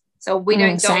seasons. So we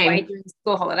don't go away during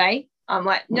school holiday. I'm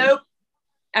like, nope,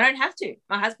 I don't have to.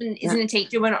 My husband isn't a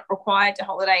teacher. We're not required to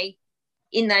holiday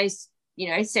in those,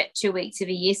 set 2 weeks of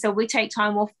a year. So we take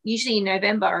time off usually in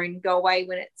November and go away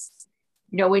when it's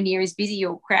nowhere near as busy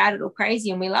or crowded or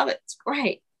crazy, and we love it. It's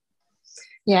great.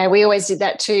 Yeah, we always did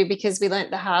that too, because we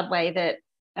learnt the hard way that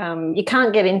you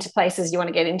can't get into places you want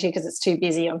to get into because it's too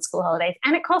busy on school holidays,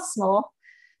 and it costs more.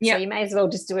 So you may as well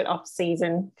just do it off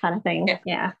season kind of thing.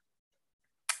 Yeah.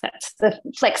 That's the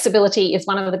flexibility is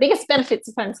one of the biggest benefits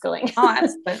of homeschooling. Oh,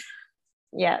 absolutely.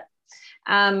 Yeah.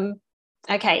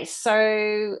 Okay,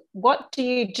 so what do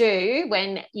you do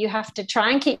when you have to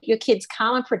try and keep your kids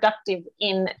calm and productive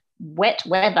in wet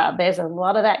weather? There's a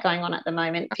lot of that going on at the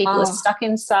moment. People are stuck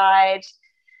inside.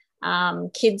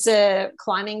 Kids are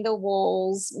climbing the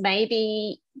walls.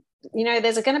 Maybe,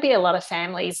 there's going to be a lot of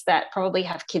families that probably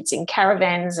have kids in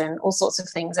caravans and all sorts of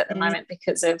things at the moment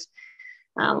because of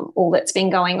all that's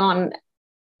been going on.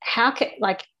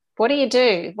 What do you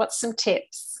do? What's some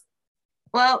tips?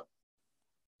 Well,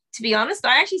 to be honest,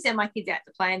 I actually send my kids out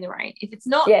to play in the rain. If it's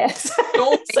not,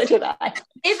 so did I.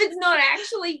 If it's not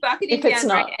actually bucketing down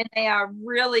rain and they are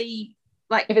really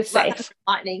if it's safe,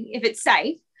 lightning. If it's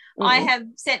safe, I have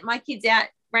sent my kids out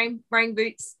rain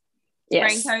boots,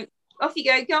 raincoat. Off you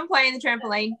go and play in the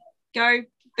trampoline. Go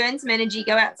burn some energy.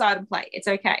 Go outside and play. It's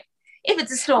okay. If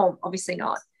it's a storm, obviously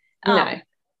not. No.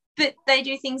 But they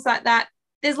do things like that.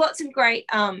 There's lots of great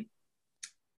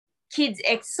kids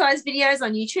exercise videos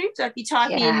on YouTube. So if you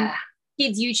type in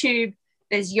kids YouTube,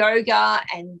 there's yoga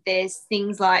and there's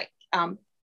things like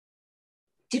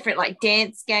different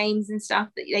dance games and stuff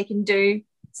that they can do.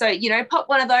 So, pop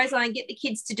one of those on and get the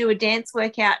kids to do a dance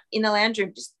workout in the lounge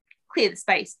room. Just clear the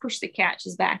space, push the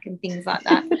couches back and things like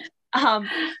that.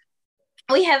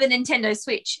 We have a Nintendo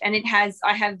Switch and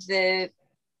I have the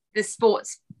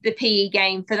sports, the PE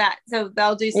game for that. So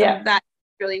they'll do some of that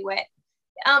really wet.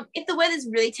 If the weather's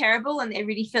really terrible and they're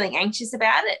really feeling anxious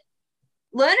about it,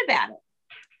 learn about it.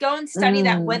 Go and study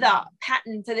that weather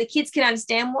pattern so the kids can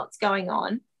understand what's going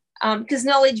on, because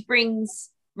knowledge brings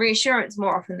reassurance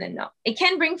more often than not. It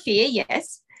can bring fear,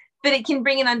 yes, but it can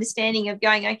bring an understanding of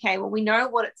going, okay, well, we know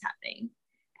what it's happening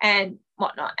and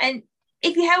whatnot. And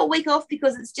if you have a week off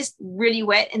because it's just really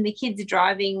wet and the kids are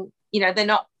driving, they're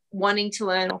not wanting to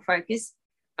learn or focus.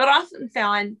 But I often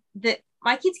find that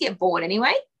my kids get bored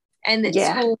anyway, and that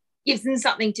school gives them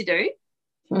something to do.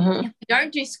 If we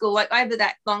don't do school, over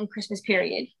that long Christmas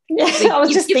period. I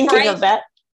was just thinking of that.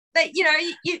 That,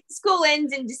 school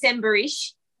ends in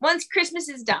December-ish. Once Christmas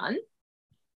is done,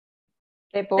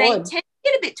 they're bored. They tend to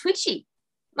get a bit twitchy.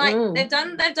 They've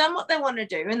done what they want to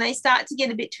do, and they start to get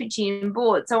a bit twitchy and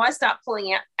bored. So I start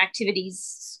pulling out activities,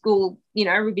 school,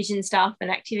 revision stuff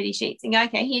and activity sheets, and go,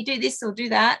 okay, here, do this or do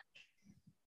that.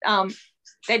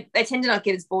 They tend to not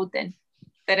get as bored then.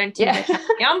 They don't tend to,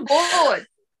 I'm bored.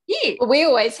 Yeah. Well, we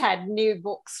always had new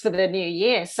books for the new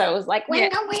year. So it was like, when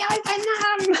can we open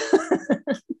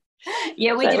them?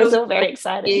 Yeah, we so did. It was all very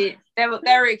exciting. Yeah,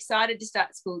 they were excited to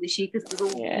start school this year because it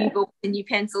was all new books and new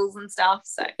pencils and stuff.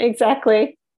 So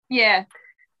exactly. Yeah.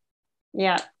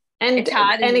 And it's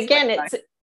hard. And again,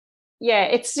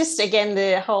 it's just, again,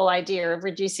 the whole idea of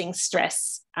reducing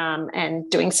stress and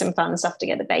doing some fun stuff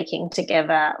together, baking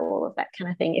together, all of that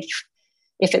kind of thing,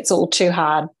 if it's all too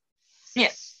hard.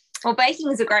 Yeah. Well,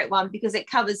 baking is a great one because it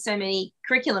covers so many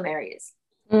curriculum areas.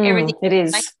 Everything it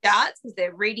is. Starts because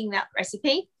they're reading that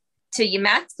recipe, to your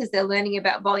maths because they're learning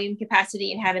about volume,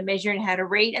 capacity, and how to measure and how to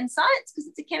read, and science because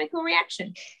it's a chemical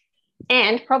reaction.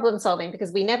 And problem solving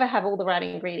because we never have all the right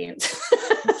ingredients.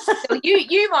 So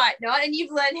you might not, and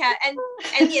you've learned how,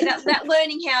 and yeah, that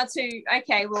learning how to,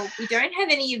 okay, well, we don't have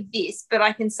any of this, but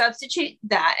I can substitute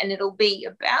that and it'll be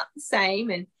about the same,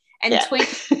 and tweak.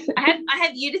 I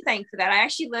have you to thank for that. I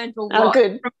actually learned a lot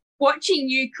from watching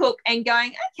you cook and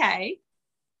going, okay,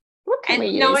 what can we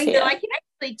use knowing here? that I can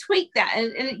actually tweak that,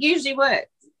 and it usually works.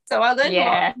 So I learned a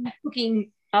lot from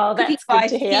cooking. Oh, that's good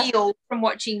to hear. Feel from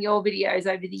watching your videos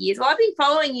over the years. Well, I've been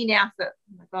following you now for,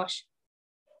 oh my gosh,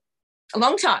 a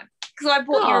long time because I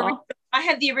bought your. I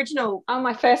have the original. Oh,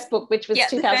 my first book, which was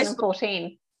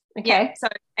 2014. Okay. Yeah. So,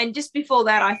 and just before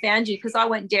that, I found you because I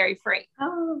went dairy free.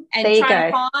 Oh, and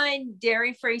trying to find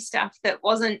dairy free stuff that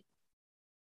wasn't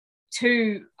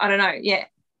too, I don't know. Yeah,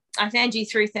 I found you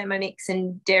through Thermomix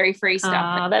and dairy free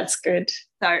stuff. Oh, that's good.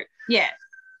 So yeah,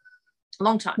 a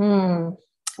long time.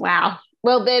 Wow.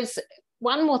 Well, there's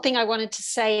one more thing I wanted to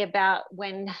say about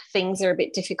when things are a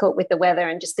bit difficult with the weather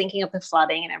and just thinking of the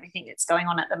flooding and everything that's going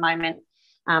on at the moment.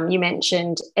 You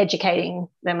mentioned educating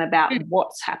them about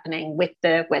what's happening with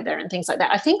the weather and things like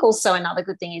that. I think also another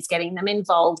good thing is getting them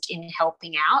involved in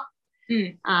helping out.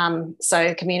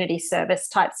 So community service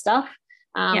type stuff.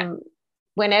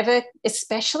 Whenever,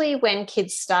 especially when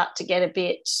kids start to get a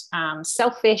bit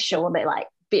selfish or they're like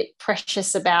bit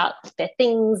precious about their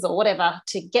things or whatever,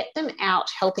 to get them out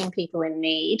helping people in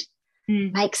need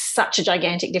makes such a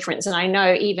gigantic difference. And I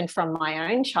know even from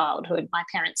my own childhood, my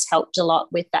parents helped a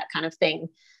lot with that kind of thing,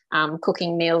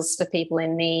 cooking meals for people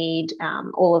in need,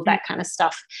 all of that kind of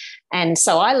stuff. And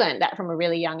so I learned that from a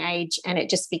really young age, and it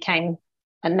just became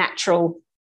a natural.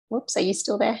 Whoops, are you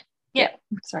still there? Yeah.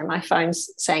 Sorry, my phone's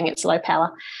saying it's low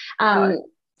power. I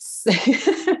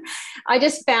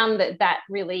just found that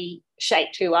really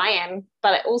shaped who I am,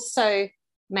 but it also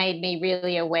made me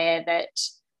really aware that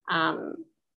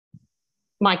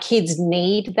my kids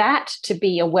need that to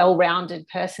be a well-rounded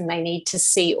person. They need to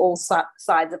see all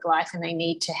sides of life, and they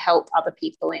need to help other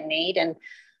people in need. And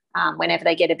whenever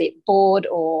they get a bit bored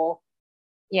or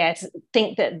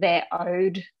think that they're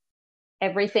owed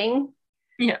everything,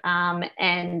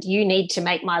 and you need to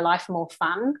make my life more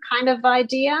fun kind of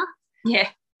idea. Yeah.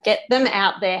 Get them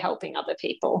out there helping other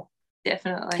people.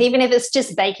 Definitely. Even if it's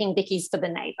just baking bickies for the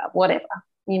neighbour, whatever,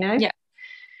 Yeah.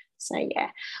 So,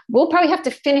 we'll probably have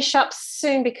to finish up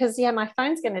soon because, my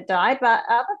phone's going to die. But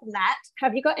other than that,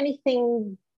 have you got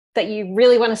anything that you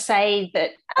really want to say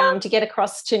that to get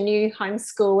across to new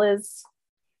homeschoolers?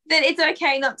 That it's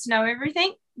okay not to know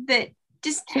everything, that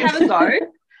just have a go.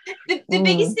 The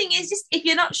biggest thing is just if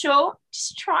you're not sure,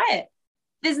 just try it.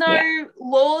 There's no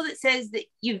law that says that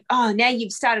now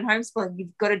you've started homeschooling,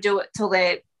 you've got to do it till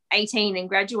they're 18 and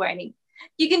graduating.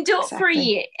 You can do it for a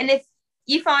year. And if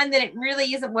you find that it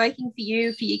really isn't working for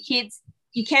you, for your kids,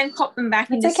 you can pop them back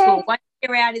into school. 1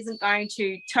 year out isn't going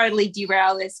to totally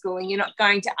derail their schooling. You're not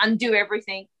going to undo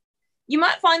everything. You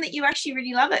might find that you actually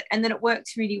really love it and that it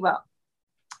works really well.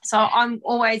 So I'm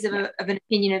always of an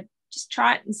opinion of just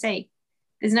try it and see.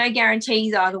 There's no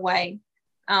guarantees either way.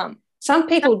 Some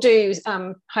people do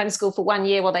homeschool for 1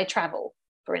 year while they travel,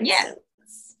 for instance.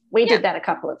 We did that a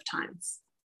couple of times.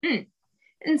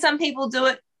 And some people do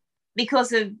it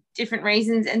because of different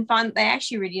reasons and find that they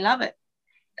actually really love it.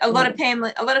 A lot of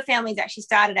families actually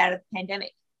started out of the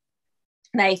pandemic.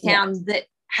 They found that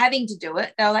having to do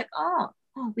it, they were like, oh,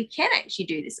 we can actually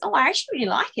do this. Oh, I actually really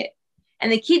like it.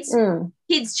 And the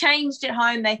kids changed at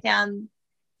home. They found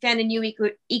a new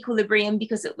equilibrium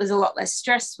because it was a lot less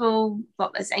stressful, a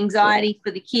lot less anxiety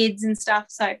for the kids and stuff.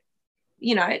 So,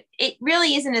 it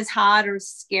really isn't as hard or as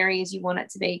scary as you want it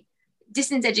to be.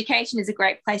 Distance education is a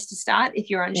great place to start if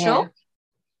you're unsure,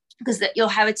 because you'll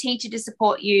have a teacher to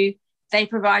support you. They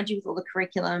provide you with all the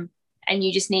curriculum, and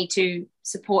you just need to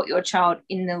support your child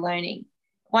in the learning.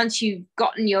 Once you've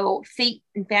gotten your feet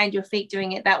and found your feet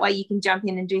doing it, that way you can jump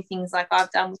in and do things like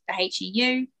I've done with the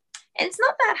HEU. And it's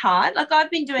not that hard. Like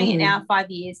I've been doing it now 5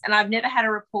 years, and I've never had a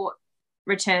report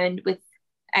returned with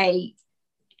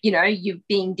you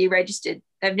being deregistered.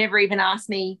 They've never even asked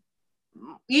me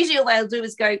usually all they'll do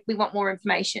is go, we want more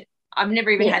information. I've never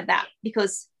even had that,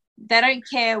 because they don't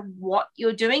care what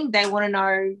you're doing. They want to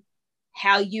know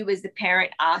how you as the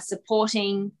parent are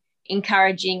supporting,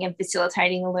 encouraging and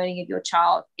facilitating the learning of your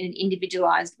child in an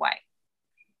individualized way.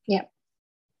 Yeah.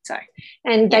 So,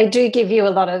 and they do give you a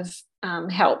lot of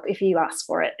help if you ask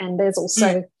for it. And there's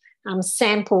also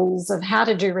samples of how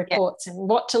to do reports and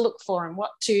what to look for and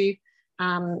what to,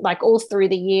 like all through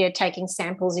the year, taking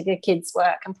samples of your kids'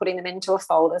 work and putting them into a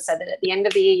folder so that at the end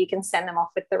of the year you can send them off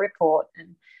with the report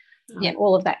and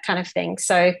all of that kind of thing.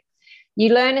 So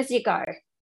you learn as you go.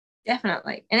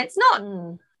 Definitely. And it's not,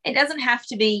 it doesn't have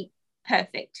to be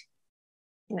perfect.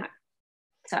 No.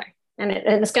 So. And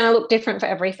it's going to look different for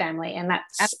every family, and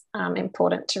that's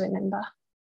important to remember.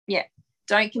 Yeah.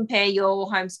 Don't compare your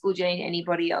homeschool journey to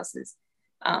anybody else's.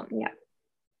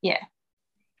 Yeah.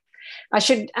 I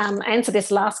should answer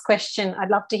this last question. I'd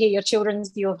love to hear your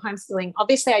children's view of homeschooling.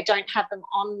 Obviously, I don't have them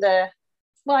on the.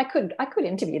 Well, I could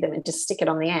interview them and just stick it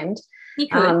on the end. You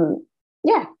could.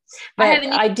 Yeah, but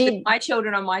I did my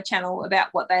children on my channel about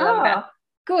what they love about.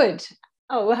 Good.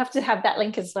 Oh, we'll have to have that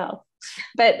link as well.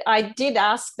 But I did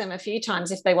ask them a few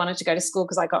times if they wanted to go to school,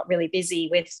 because I got really busy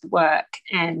with work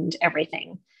and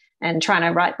everything and trying to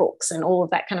write books and all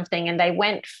of that kind of thing. And they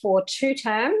went for 2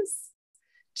 terms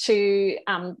to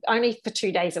only for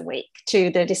 2 days a week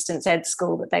to the distance ed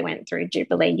school that they went through,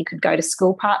 Jubilee. You could go to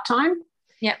school part-time.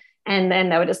 Yeah. And then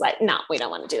they were just like, no, we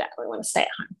don't want to do that. We want to stay at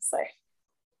home. So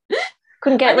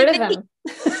couldn't get rid of them.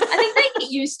 I think they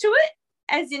get used to it,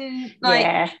 as in,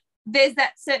 like, there's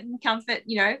that certain comfort,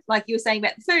 you know, like you were saying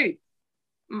about the food.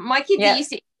 My kids are used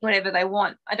to eating whatever they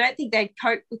want. I don't think they'd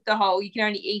cope with the whole, you can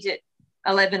only eat at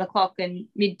 11 o'clock and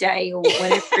midday or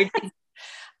whenever it is.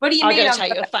 What do you mean? I got to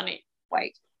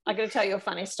tell you a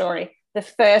funny story. The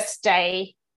first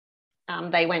day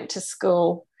they went to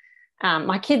school,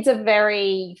 my kids are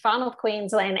very Far North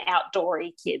Queensland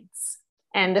outdoory kids.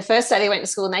 And the first day they went to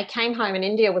school and they came home, and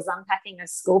India was unpacking a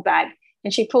school bag,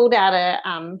 and she pulled out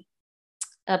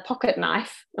a pocket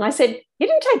knife. And I said, you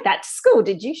didn't take that to school,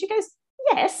 did you? She goes,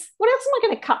 yes. What else am I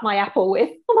going to cut my apple with?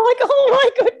 I'm like, oh, my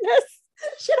goodness.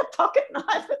 She had a pocket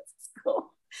knife at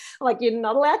school. I'm like, you're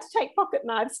not allowed to take pocket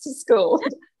knives to school.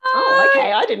 Oh,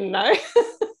 okay. I didn't know.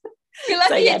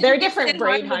 So, yeah, they're a different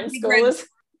breed, homeschoolers.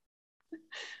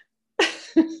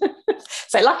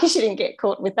 So lucky she didn't get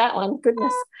caught with that one.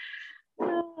 Goodness.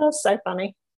 Oh, so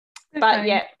funny. But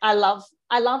yeah, I love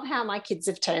how my kids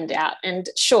have turned out. And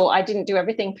sure, I didn't do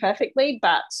everything perfectly,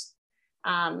 but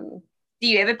do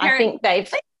you ever parent?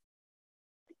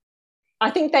 I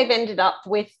think they've ended up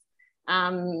with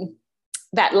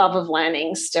that love of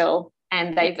learning still,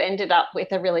 and they've ended up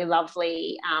with a really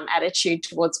lovely attitude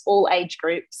towards all age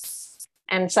groups.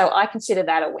 And so I consider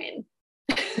that a win.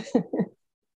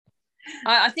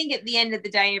 I think at the end of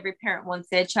the day, every parent wants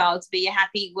their child to be a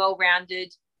happy,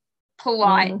 well-rounded,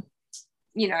 polite,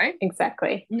 you know,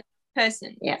 exactly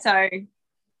person. Yeah. So,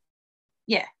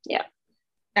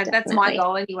 that's my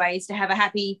goal anyway, is to have a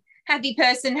happy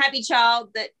person, happy child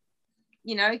that,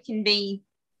 you know, can be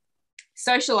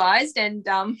socialized and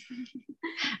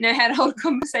know how to hold a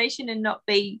conversation and not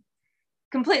be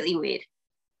completely weird.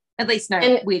 At least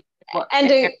weird.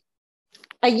 And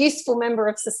a useful member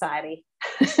of society.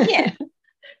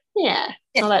 Yeah.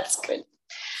 Well, that's good.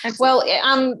 Absolutely.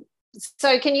 Well,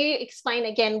 so can you explain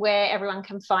again where everyone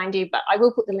can find you? But I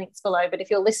will put the links below, but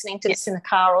if you're listening to this in the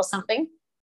car or something.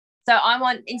 So I'm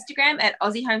on Instagram at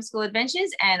Aussie Homeschool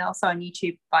Adventures, and also on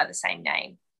YouTube by the same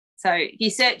name. So if you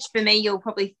search for me,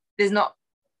 there's not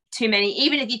too many.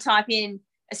 Even if you type in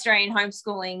Australian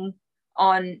homeschooling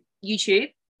on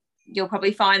YouTube, you'll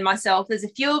probably find myself. There's a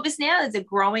few of us now. There's a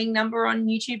growing number on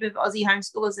YouTube of Aussie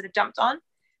homeschoolers that have jumped on,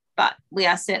 but we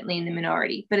are certainly in the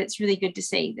minority. But it's really good to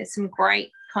see. There's some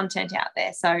great content out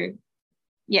there. So,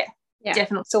 yeah,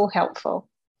 definitely. It's all helpful.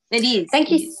 It is.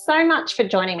 Thank you so much for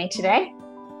joining me today.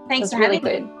 Thanks for having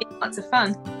me. Lots of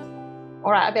fun.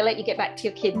 All right, I better let you get back to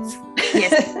your kids.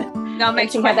 Yes. I'll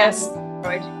make sure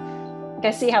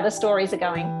go see how the stories are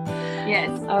going. Yes.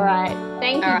 All right.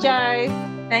 Thank you,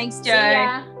 Joe. Thanks, Joe. See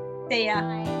ya. See ya.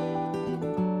 Bye.